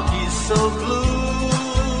 I'll be so blue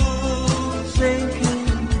thinking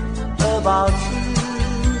about you.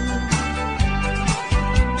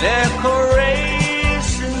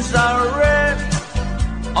 Decorations are red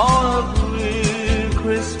on a blue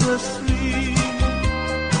Christmas tree.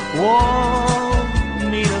 Won't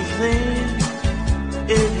need a thing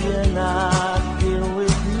if you're not here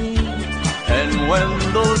with me. And when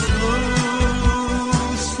those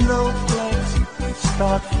blue snowflakes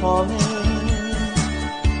start falling,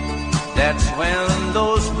 that's when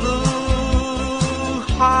those blue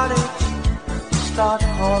heartaches start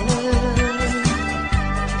calling.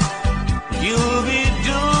 You'll be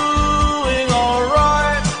doing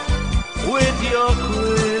alright with your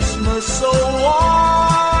Christmas so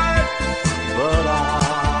white, but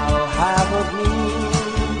I'll have a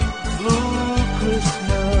blue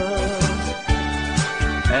Christmas.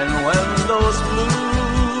 And when those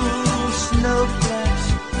blue snowflakes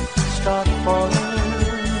start falling,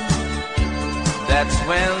 that's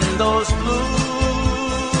when those blue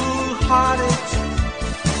heartaches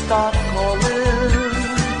start calling.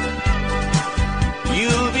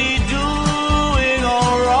 You'll be doing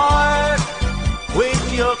alright with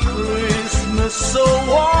your so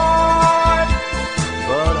warm,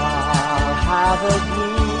 but I'll have a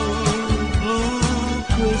blue, blue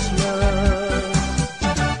Christmas.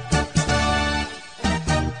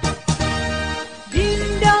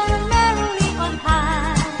 Ding dong merrily on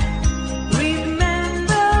high,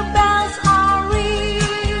 remember bells are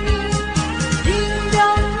ringing. Ding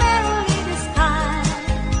dong merrily the sky,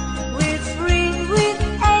 with ring with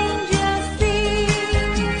angels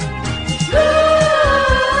singing.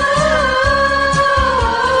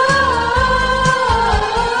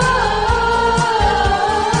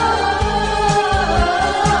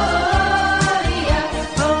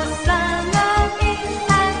 Hosanna in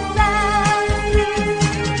Atlantis.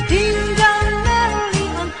 Ding dong merrily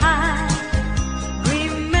on high,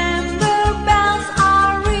 remember bells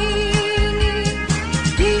are ringing.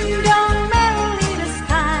 Ding dong merrily the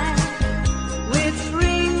sky, with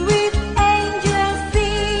ring with angels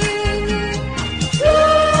singing.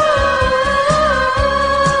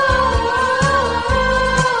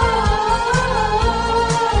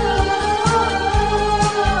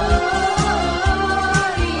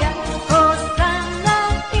 Hosanna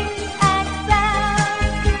in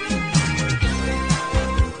Atlantis.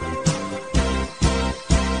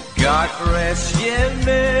 God rest ye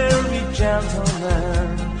merry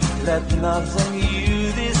gentlemen, let nothing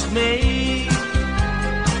you dismay.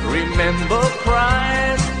 Remember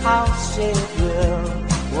Christ our Savior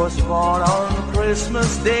was born on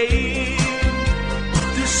Christmas Day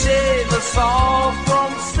to save us all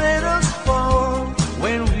from Satan's fall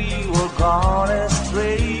when we were gone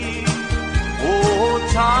astray. Oh,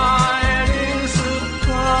 tidings of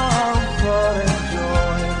comfort and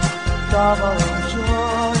joy, comfort and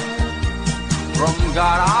joy from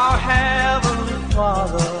God our Heavenly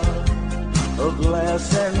Father, a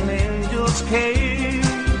blessed angels came,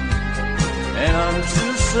 and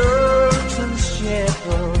unto certain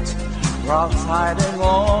shepherds brought tidings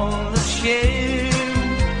on the shame,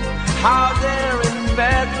 how there in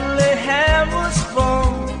Bethlehem was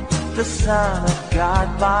born the Son of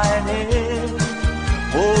God by name.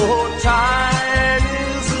 Oh,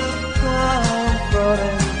 tidings of comfort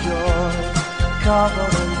and joy,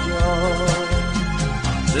 comfort and joy.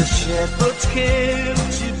 The shepherds came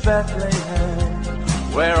to Bethlehem,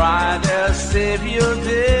 where I their Savior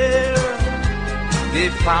dear. They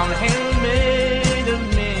found him made a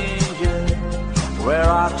manger, where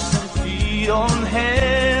oxen feed on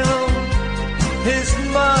hay. His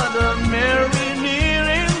mother Mary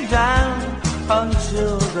kneeling down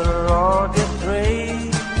until the Lord did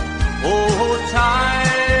pray. Oh,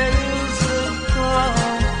 tidings of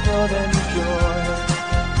comfort and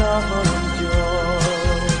joy, comfort and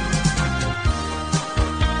joy.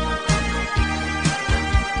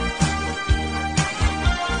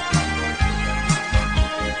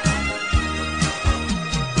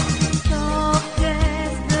 Soft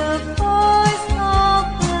as the voice of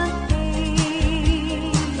an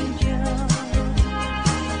angel,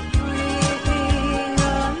 breathing a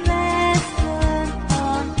lesson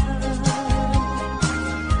on earth.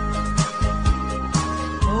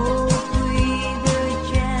 Hope with a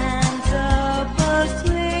gentle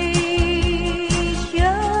persuasion,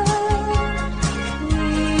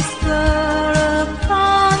 whisper a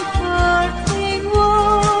comforting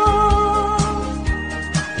word.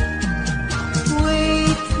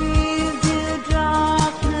 Wait till the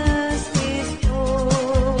darkness is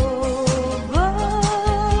over.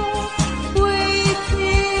 Wait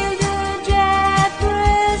till the death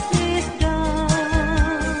rest is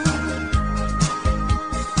done.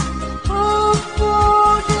 Hope for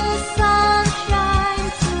the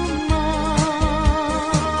sunshine tomorrow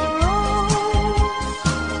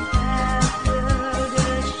after the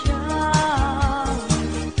shower's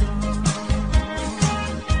gone.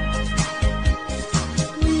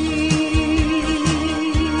 Whispering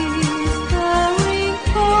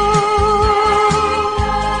far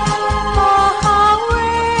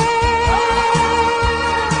away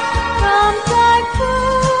from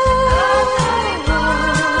typhoon,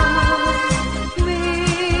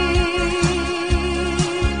 sweeping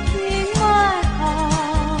my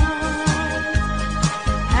heart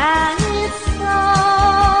and its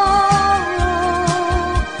sorrow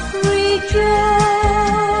rejoice.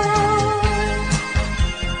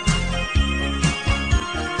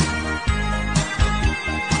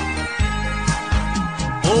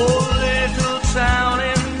 Oh, little town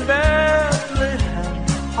in Bethlehem,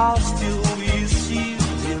 how still we see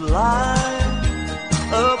delight.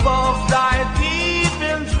 Above thy deep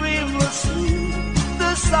and dreamless sleep,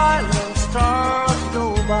 the silent stars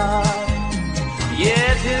go by.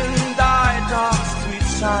 Yet in thy dark street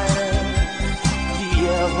silence, the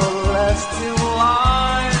everlasting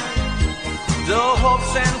light, The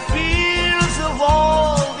hopes and fears of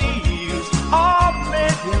all the years are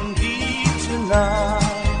made indeed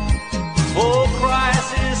tonight. For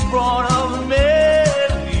Christ is born of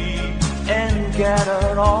Medley and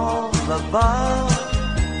gathered all above.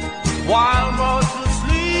 While Moses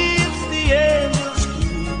sleeps, the angels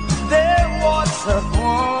keep their watch of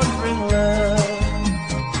wandering love.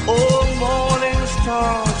 Oh, morning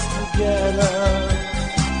stars together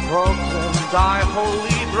proclaim thy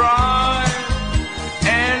holy bride,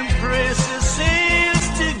 and praises sings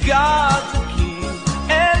to God the King,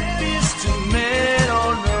 and peace to men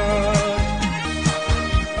on earth.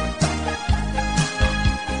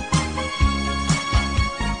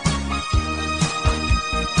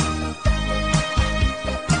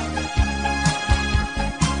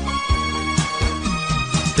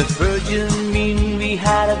 The virgin mean we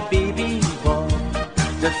had a baby boy.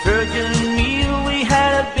 The virgin meal we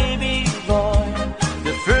had a baby boy.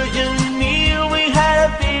 The virgin meal we had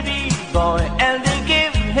a baby boy, and they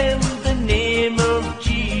gave him the name of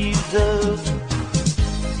Jesus.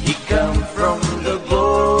 He come from the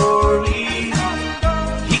glory.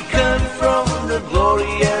 He come from the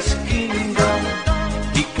glorious kingdom.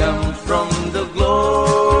 He come from the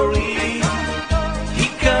glory. He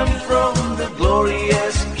come from the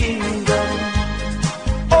glorious kingdom.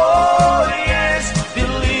 Oh yes,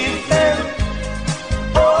 believe him.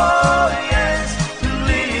 Oh yes,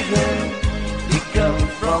 believe him. He come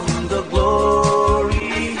from the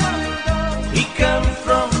glory. He come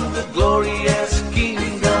from the glorious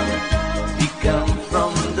kingdom. He come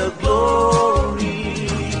from the glory.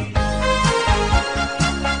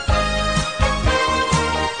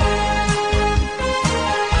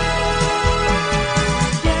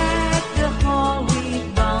 Deck the hall with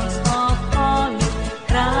boughs of olive,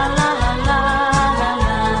 tra la la la la la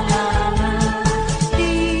la la.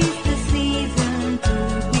 Tis the season to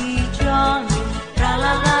be jolly, tra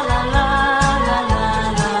la la la la la la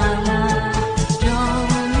la la.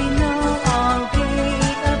 Don't we know all gay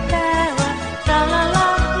apparel, tra la la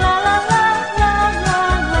la la la la la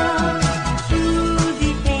la. Through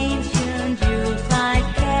the ancient Yuletide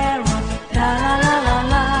carols, tra la la la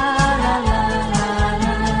la la la la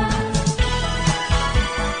la.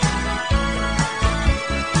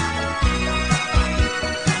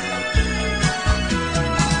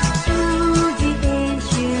 Through the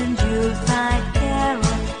ancient Yuletide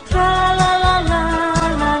carol, tra la la la la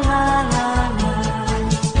la la la.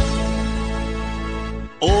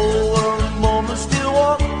 Over moment still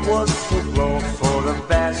walk was so low for the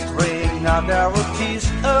best ring of melodies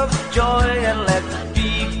of joy, and let the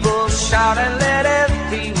people shout and let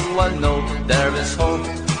everyone know there is hope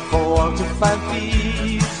for all to find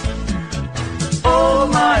peace. Oh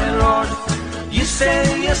my Lord, you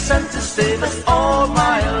send your Son to save us. Oh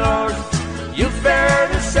my Lord, you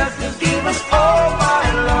fared yourself to give us. Oh my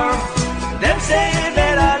Lord, then say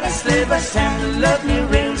that I will slave us and let me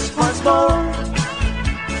reigns once more.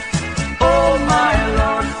 Oh my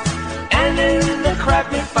Lord, and in the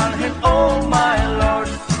crack we found him. Oh my Lord,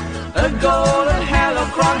 a golden halo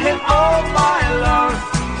crowned him. Oh my Lord,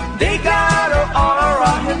 they gather all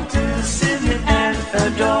around him to see him and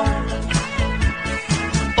adore.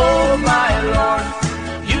 Oh my Lord,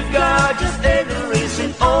 you got just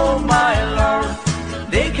adoration. Oh my Lord,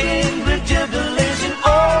 they came with jubilation.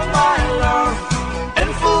 Oh my Lord, and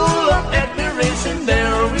full of admiration they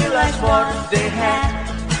realized what they had.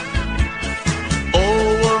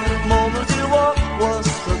 Over moments you walk was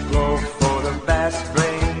the glow for the vast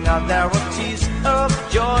rain of narratives of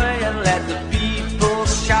joy, and let the people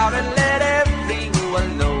shout and let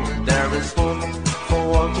everyone know there is hope for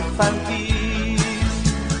all to find peace.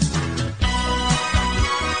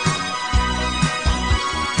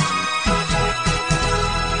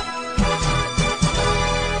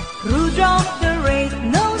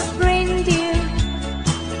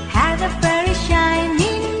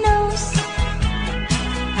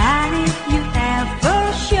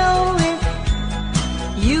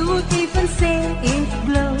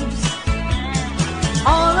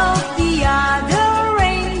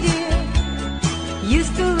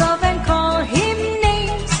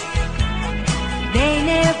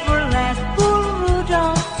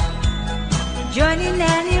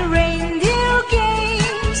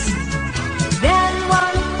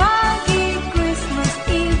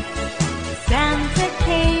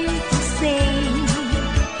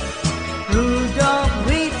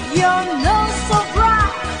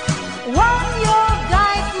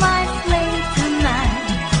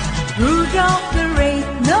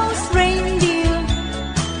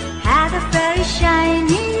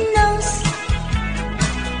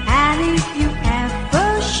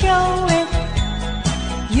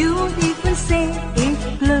 say it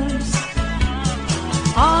blues.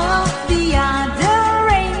 All of the other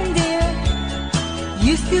reindeer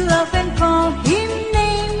used to love and call him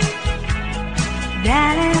names.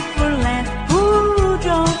 That never let poor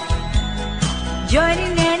Rudolph join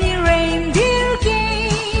in any reindeer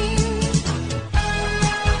game.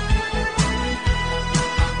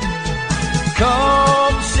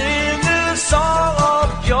 Come sing a song of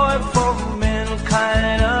joy for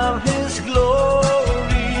mankind of His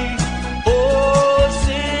glory. Oh,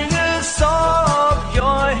 sing a song of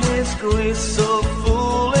joy, His grace so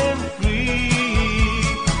full and free.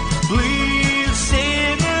 Please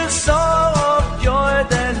sing a song of joy,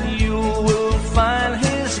 then you will find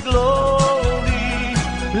His glory.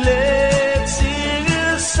 Let's sing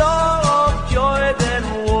a song of joy, then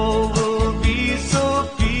all will be so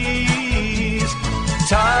peace.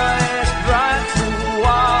 Ties bright to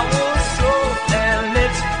our soul, and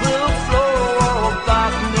it will flow all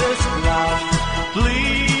darkness cloud.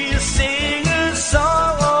 Please sing a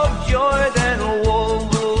song of joy, then all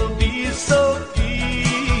will be so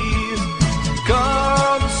peace.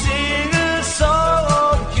 Come sing a song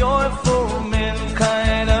of joy for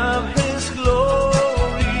mankind of His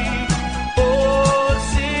glory. Oh,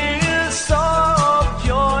 sing a song of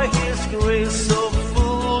joy, His grace so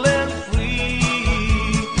full and free.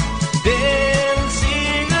 Then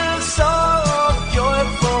sing a song of joy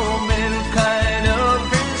for mankind of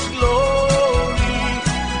His glory.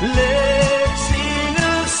 Let's sing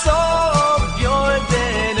a song of joy,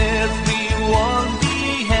 then everyone be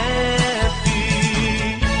happy.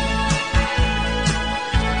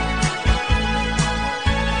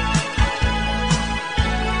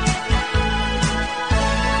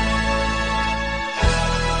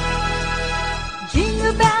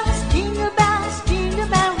 Jingle bells, jingle bells, jingle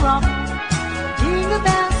bell rock. Jingle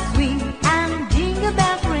bells swing and jingle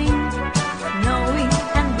bells ring. Knowing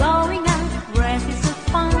and blowing out races of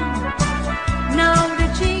fun. Now the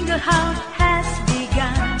jingle hop has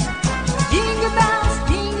begun. Jingle bells,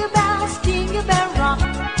 jingle bells, jingle bell rock.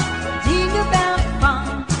 Jingle bell fun,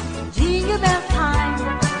 jingle bell time.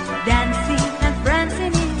 Dancing and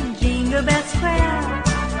prancing in Jingle Bell Square.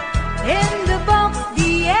 In the box,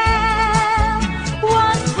 the air.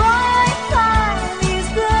 One bright time is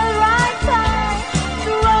the right time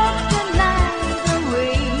to rock the night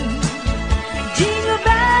away. Jingle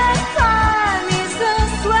bell time is the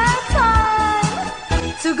swell time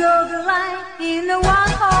to go the line in a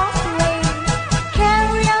one-horse race.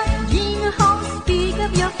 Carry on, jingle horse, speak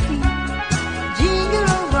of your feet. Jingle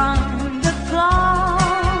around the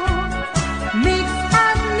clock. Mix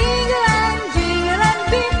and mingle and jingle and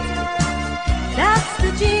beat. That's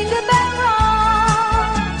the jingle bell rock.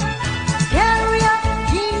 Carry on,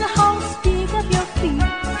 jingle horse, speak of your feet.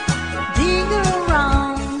 Jingle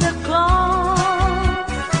around the clock.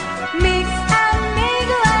 Mix and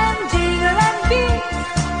mingle and jingle and beat.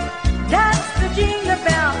 That's the jingle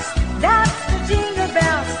bells. That's the jingle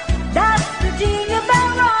bells. That's the jingle bell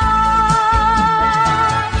rock.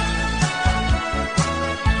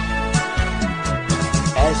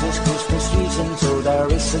 As it's Christmas season, so there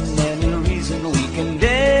isn't any reason we can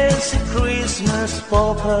dance a Christmas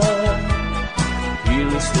polka. Hear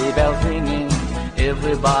a sleigh bell ringing,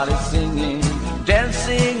 everybody singing,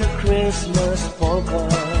 dancing a Christmas polka.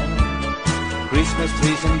 Christmas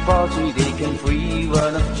trees and party, they can free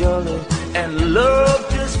run of jolly, and love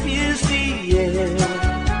just fills the air.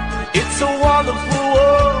 It's a wonderful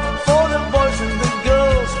world for the boys and the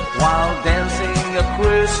girls while dancing a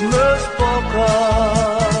Christmas polka.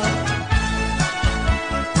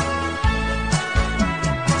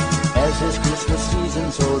 As it's Christmas season,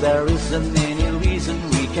 so there isn't any reason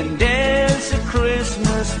we can dance a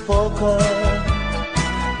Christmas polka.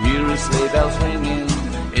 Hear a sleigh bells ringing,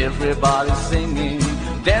 everybody singing,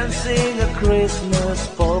 dancing a Christmas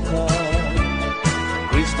polka.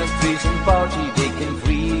 Christmas trees and party, they can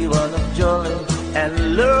free run of jolly,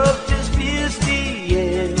 and love just fills the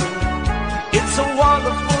air. It's a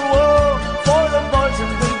wonderful world for the boys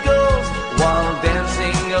and the girls while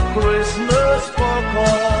dancing a Christmas polka.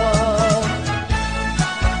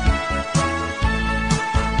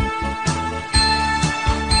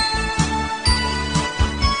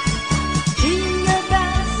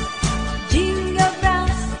 Jingle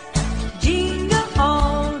bells, jingle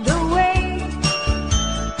all the way.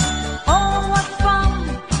 Oh, what fun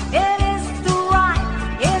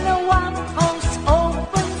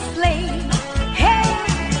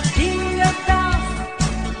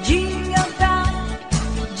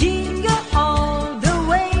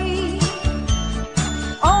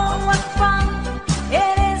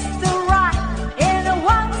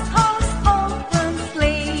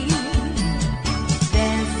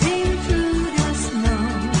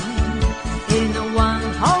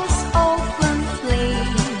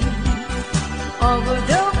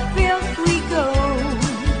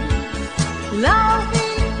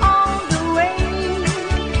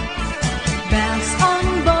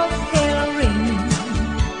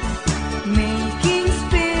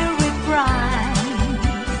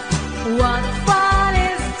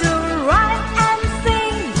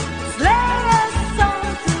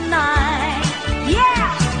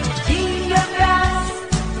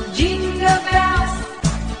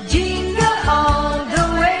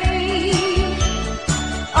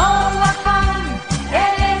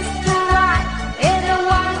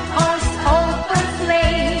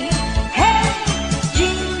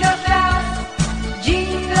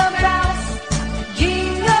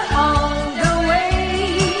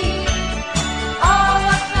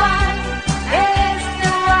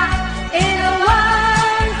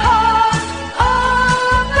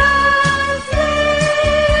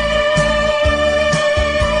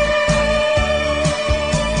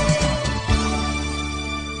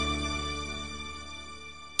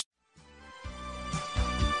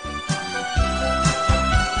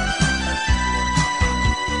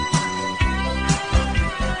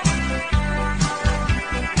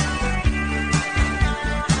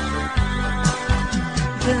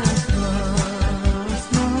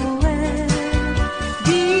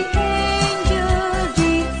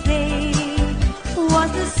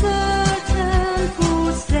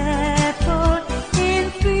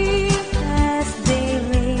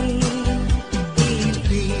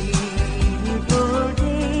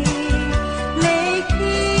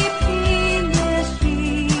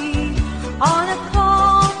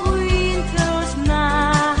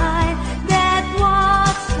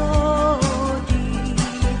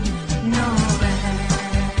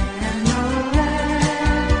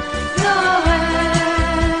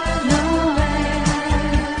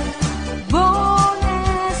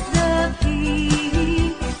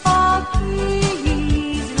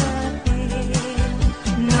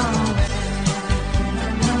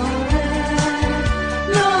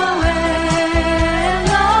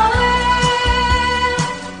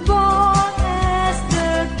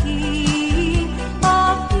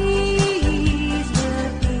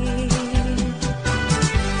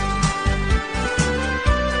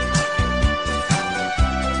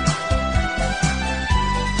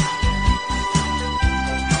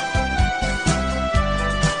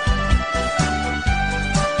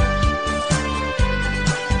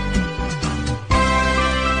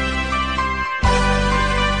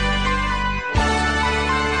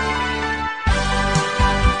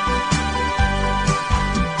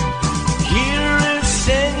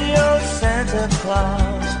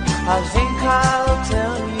Claus, I think I'll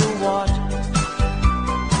tell you what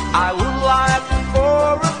I would like for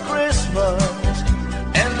a Christmas,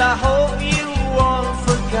 and I hope you won't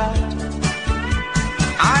forget.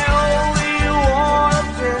 I only want a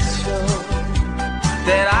pistol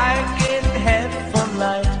that I can have for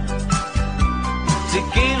night, to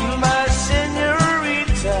give my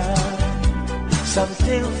senorita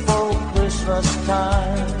something for Christmas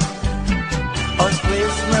time. On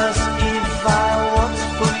Christmas Eve I watch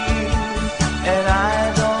for you, and I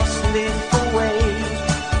don't slip away.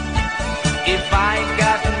 If I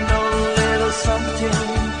got no little something,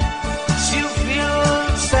 she'll feel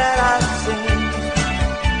sad, I think.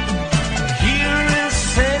 Here is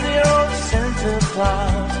Senor Santa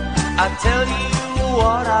Claus, I tell you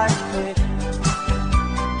what I think.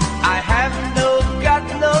 I have got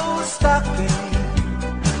no stocking,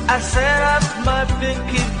 I set up my big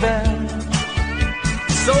event.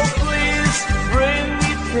 So please bring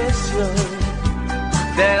me pistol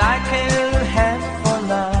that I can have for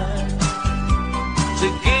night, to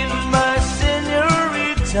give my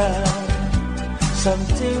senorita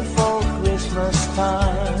something for Christmas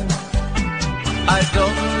time. I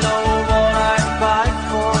don't know what I'd buy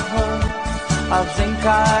for her. I think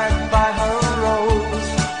I'd buy her a rose,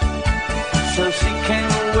 so she can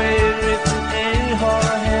wear it in her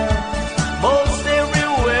hair most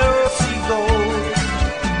everywhere she goes.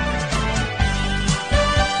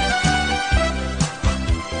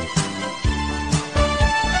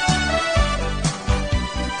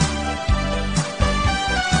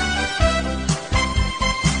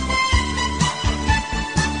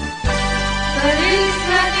 Feliz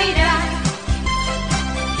Navidad,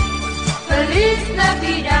 Feliz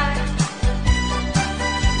Navidad,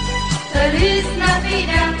 Feliz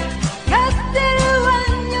Navidad. Próspero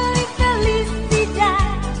año y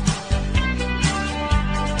felicidad.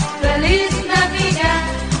 Feliz Navidad,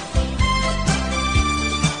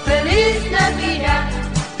 Feliz Navidad,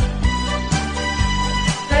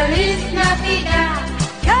 Feliz Navidad.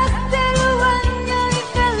 Próspero año y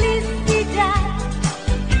felicidad.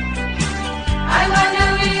 I wanna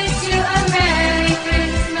wish you a Merry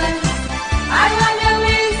Christmas. I wanna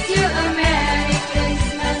wish you a Merry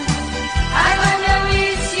Christmas. I wanna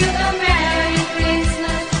wish you a Merry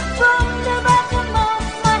Christmas From the bottom of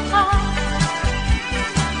my heart.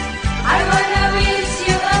 I wanna wish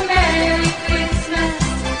you a Merry Christmas.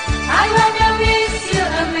 I wanna wish you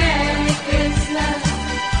a Merry Christmas.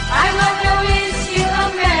 I wanna wish you a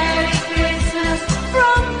Merry Christmas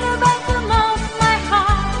From the bottom of my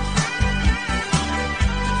heart.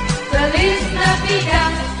 Feliz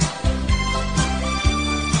Navidad,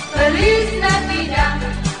 Feliz Navidad,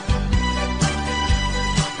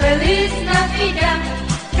 Feliz Navidad.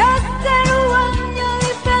 Próspero año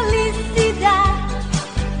y felicidad.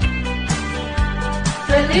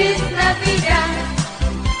 Feliz Navidad,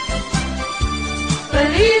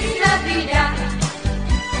 Feliz Navidad,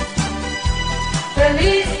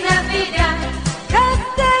 Feliz Navidad.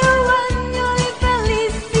 Próspero año y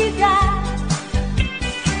felicidad.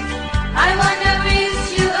 I wanna wish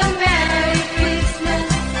you a Merry Christmas.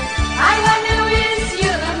 I wanna wish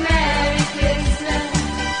you a Merry Christmas.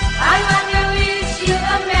 I wanna wish you a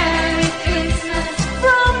Merry Christmas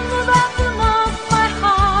From the bottom of my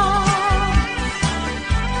heart.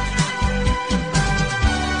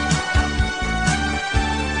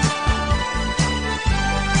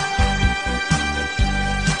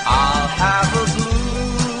 I'll have a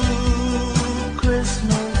blue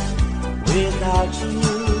Christmas without you.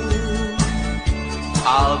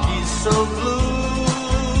 I'll be so blue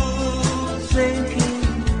thinking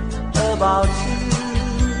about you.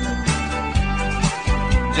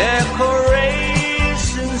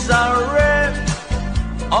 Decorations are red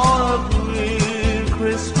on a green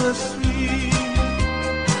Christmas tree.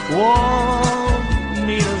 Won't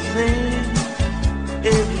mean a thing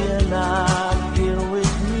if you're not here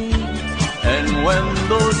with me. And when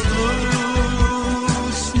those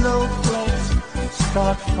blue snowflakes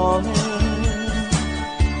start falling,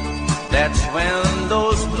 that's when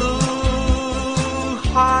those blue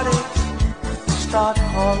heartaches start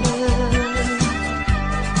calling.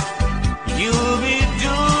 You'll be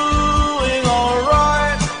doing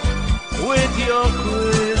alright with your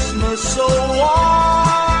Christmas so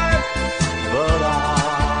white, but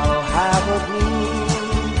I'll have a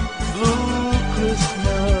blue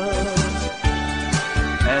Christmas.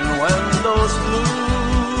 And when those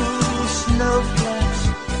blue snowflakes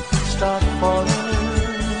start falling,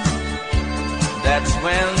 that's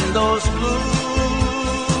when those blue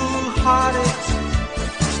heartaches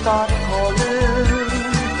start calling.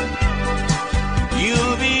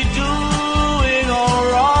 You'll be doing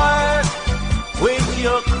alright with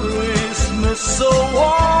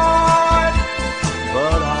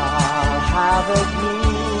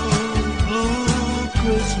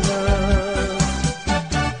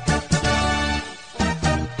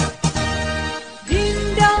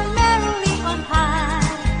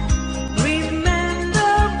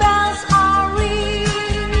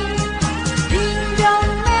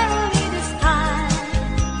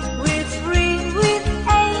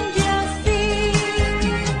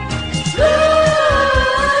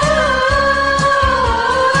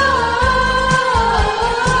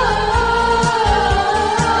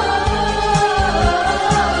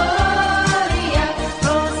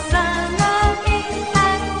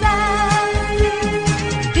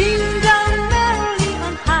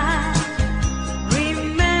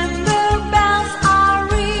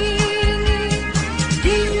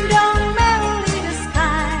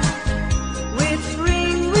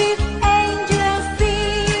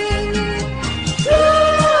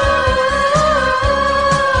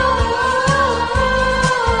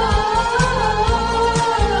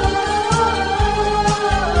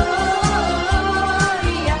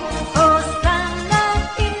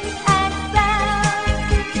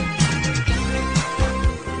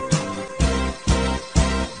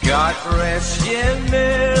God rest ye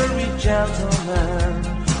merry gentlemen,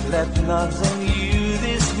 let nothing you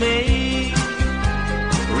dismay.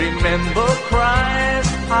 Remember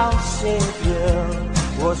Christ our Savior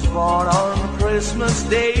was born on Christmas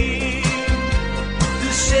Day to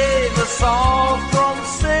save us all from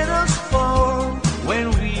sinners' fall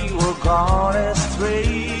when we were gone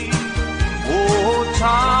astray. Oh,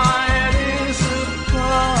 tidings of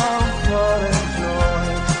comfort and joy,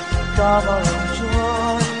 comfort and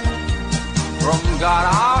joy from God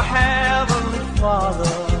our Heavenly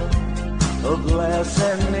Father. A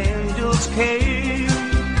blessed angels came,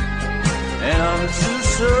 and unto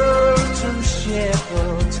certain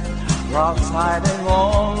shepherds brought tidings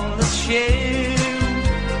on the shame,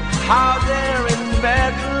 how there in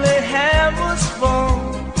Bethlehem was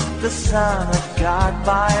born the Son of God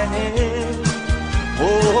by name.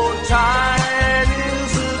 Oh,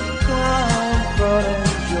 tidings of comfort and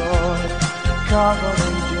joy, comfort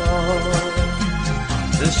and joy.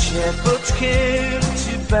 The shepherds came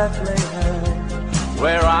to Bethlehem,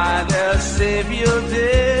 where I their Savior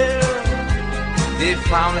dear. They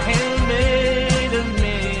found him made a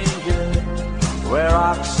manger, where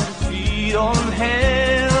oxen feed on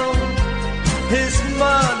him. His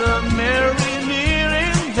mother Mary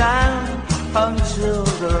kneeling down until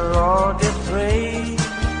the Lord did pray.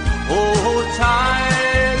 Oh,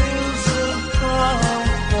 tidings of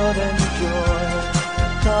comfort and joy,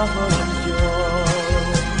 comfort and joy.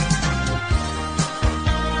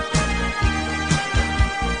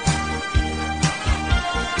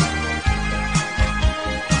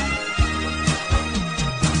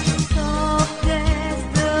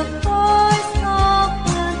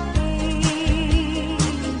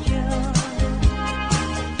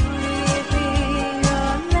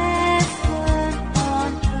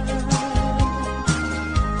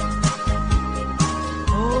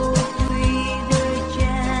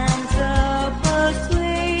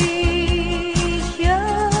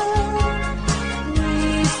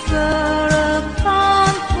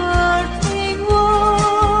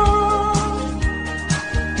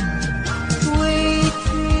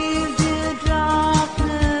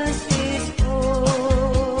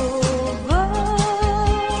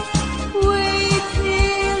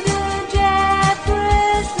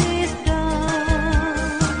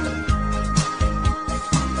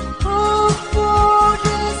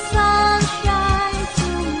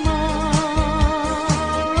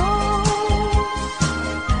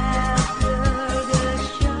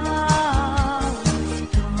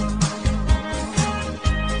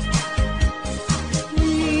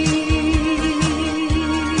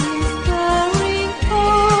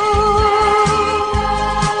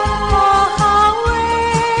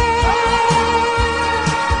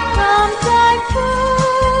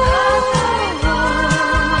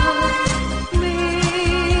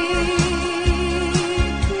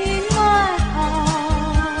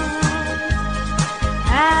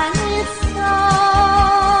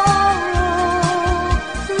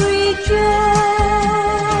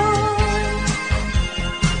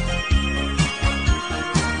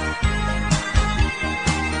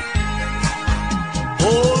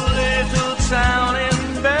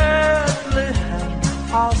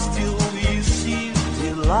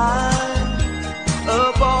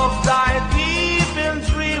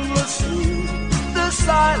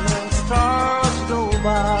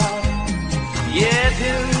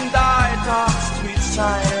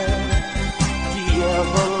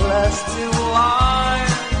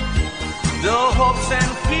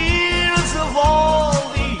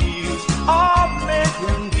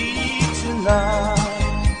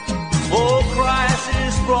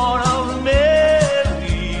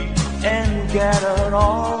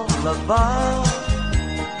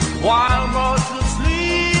 While mortal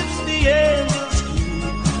sleeps, the angels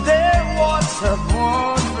keep their watch of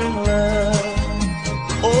wandering love.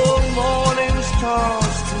 All morning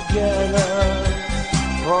stars together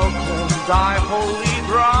proclaim thy holy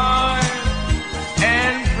bride,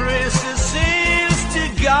 and praises sings to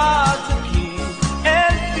God the King,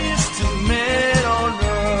 and peace to men on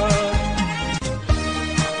earth.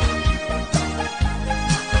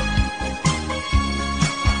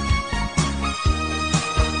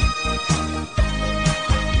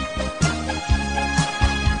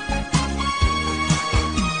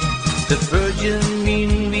 The virgin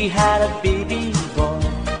mean we had a baby boy.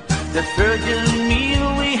 The virgin mean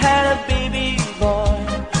we had a baby boy.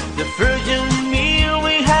 The virgin mean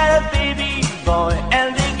we had a baby boy,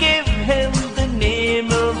 and they gave him the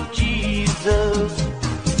name of Jesus.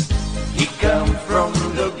 He come from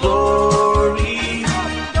the glory.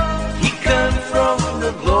 He come from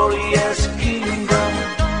the glorious kingdom.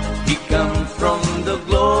 He come from the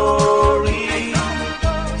glory.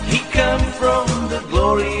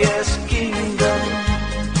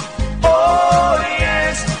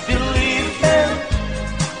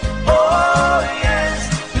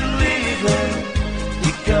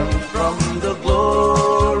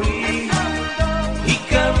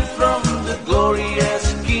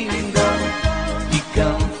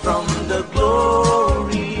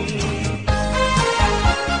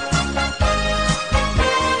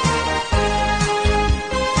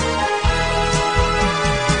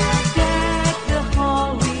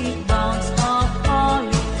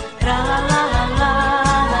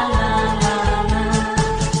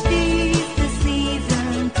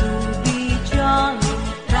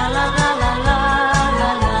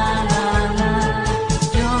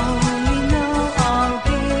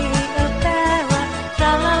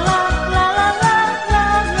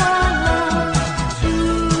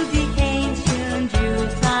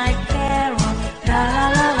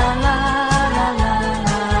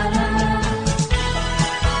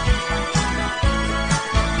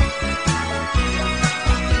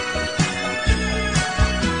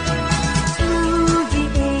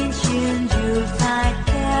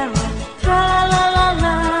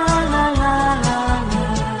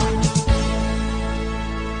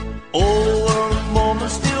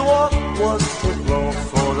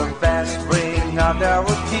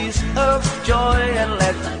 and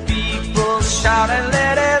let the people shout and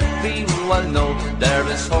let everyone know there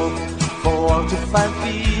is hope for all to find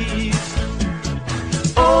peace.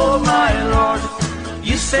 Oh my Lord,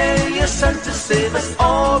 you sent your Son to save us.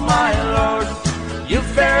 Oh my Lord, you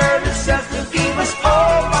fared yourself to give us.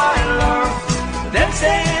 Oh my Lord, then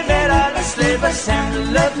save it all the slavers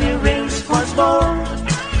and let me reigns once more.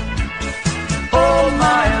 Oh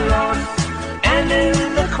my Lord, and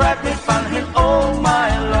in the crack we found him. Oh my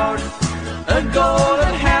Lord, a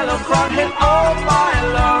golden halo crowned him. Oh my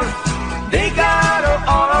Lord, they gathered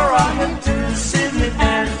all around him to sing him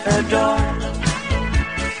and adore.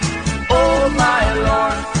 Oh my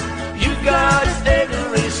Lord, you got his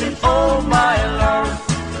adoration. Oh my Lord,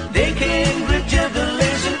 they came with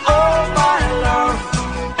jubilation. Oh my Lord,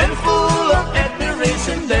 and full of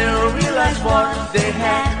admiration they realized what they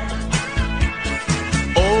had.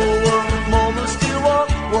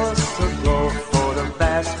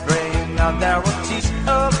 There were tears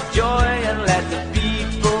of joy and let the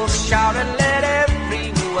people shout and let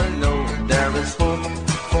everyone know there is hope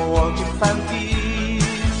for all to find peace.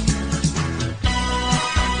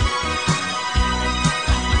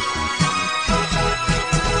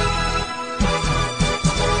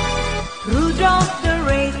 Rudolph the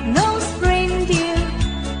red-nosed reindeer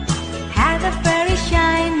had a very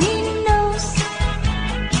shiny nose,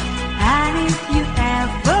 and if you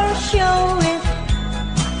ever show it,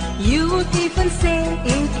 you would even say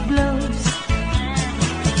it blows.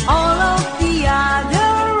 All of the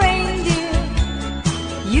other reindeer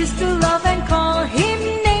used to love and call him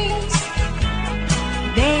names.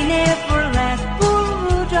 They never let poor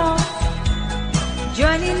Rudolph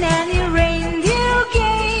join in any reindeer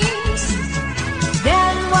games.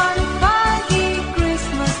 Then one foggy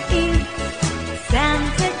Christmas Eve,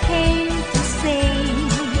 Santa came to say,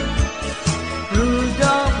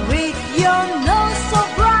 Rudolph, with your nose so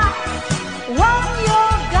bright, won't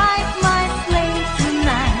your guide my sleigh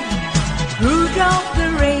tonight? Rudolph the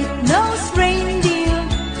red-nosed reindeer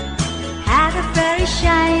had a very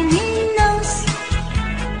shiny nose,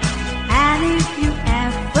 and if you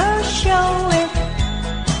ever show it,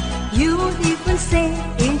 you would even say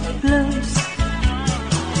it blows.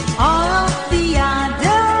 All of the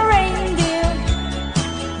other reindeer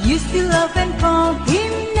used to love and call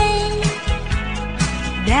him names.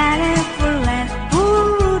 That never let poor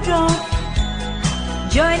Rudolph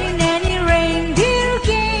join in any reindeer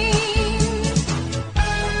game.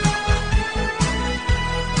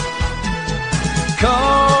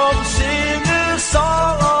 Come sing a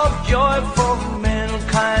song of joy for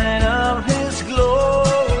mankind of his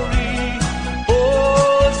glory.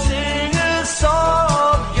 Oh, sing a song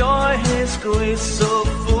of joy, his grace so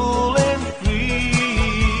full and free.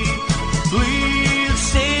 Please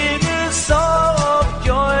sing a song of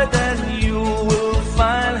joy, then you will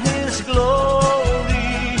find his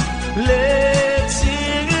glory. Let's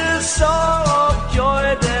sing a song of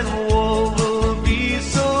joy, then world will be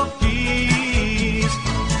so peace.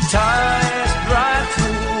 Time is bright to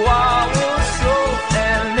our soul,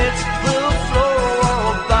 and it will flow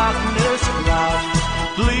of darkness cloud.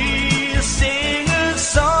 Please sing a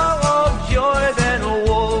song of joy, then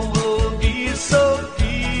world will be so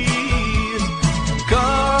peace.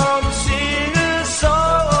 Come sing a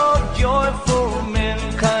song of joy for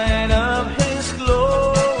mankind of his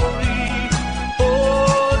glory.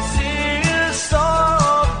 Oh, sing a song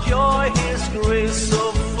of joy, his grace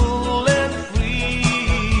so full and free.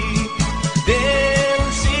 Then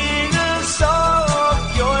sing a song of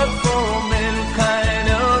joy for mankind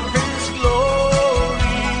of his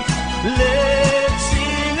glory. Let's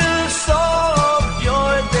sing a song of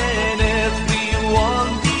joy, then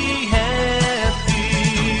everyone be happy.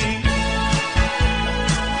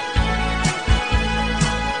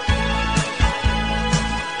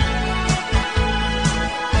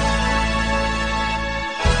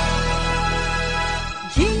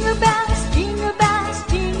 Jingle bells, jingle bells,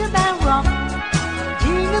 jingle bell rock,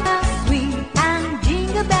 jingle bells swing and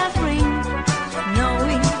jingle bells ring,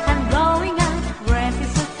 snowing and blowing up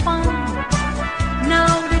breezes of fun.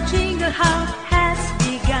 Now the jingle hop has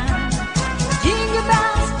begun. Jingle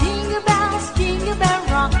bells, jingle bells, jingle bell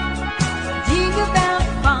rock, jingle bell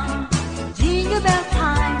fun, jingle bell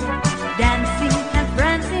time, dancing and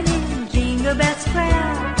prancing in Jingle Bell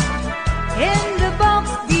Square. In the box,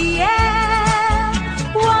 the air,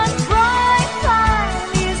 one bright time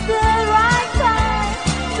is the right time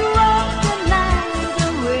to rock the night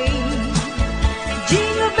away.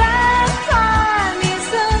 Jingle bell time is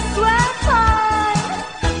a swell time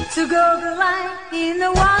to go the line in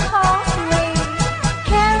a one-horse race.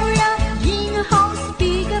 Carry up, jingle horse,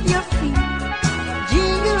 pick up your feet,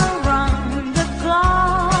 jingle around the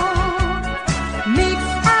clock.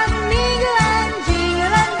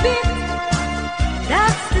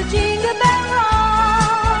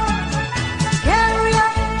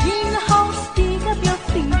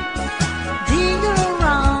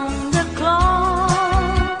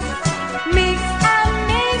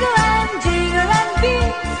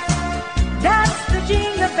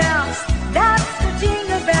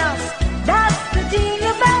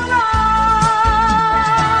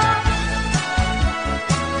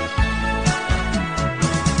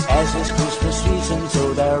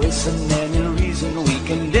 isn't any reason we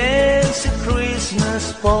can dance a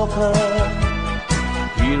Christmas polka.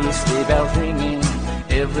 Hear a sleigh bells ringing,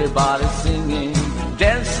 everybody singing,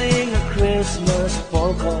 dancing a Christmas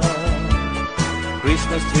polka.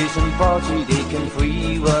 Christmas trees and party, they can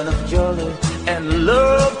free one of jolly, and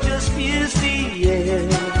love just fills the air.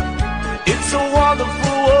 It's a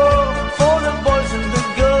wonderful world for the boys and the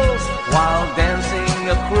girls while dancing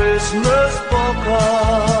a Christmas polka.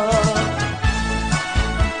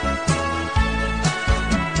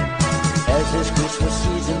 As it's Christmas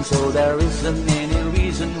season, so there isn't any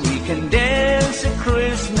reason we can dance a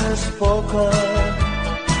Christmas polka.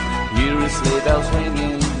 Hear a sleigh bells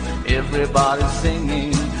ringing, everybody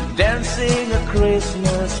singing, dancing a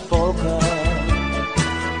Christmas polka.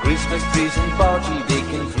 Christmas trees and party, they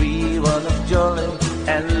can free one of jolly,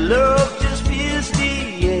 and love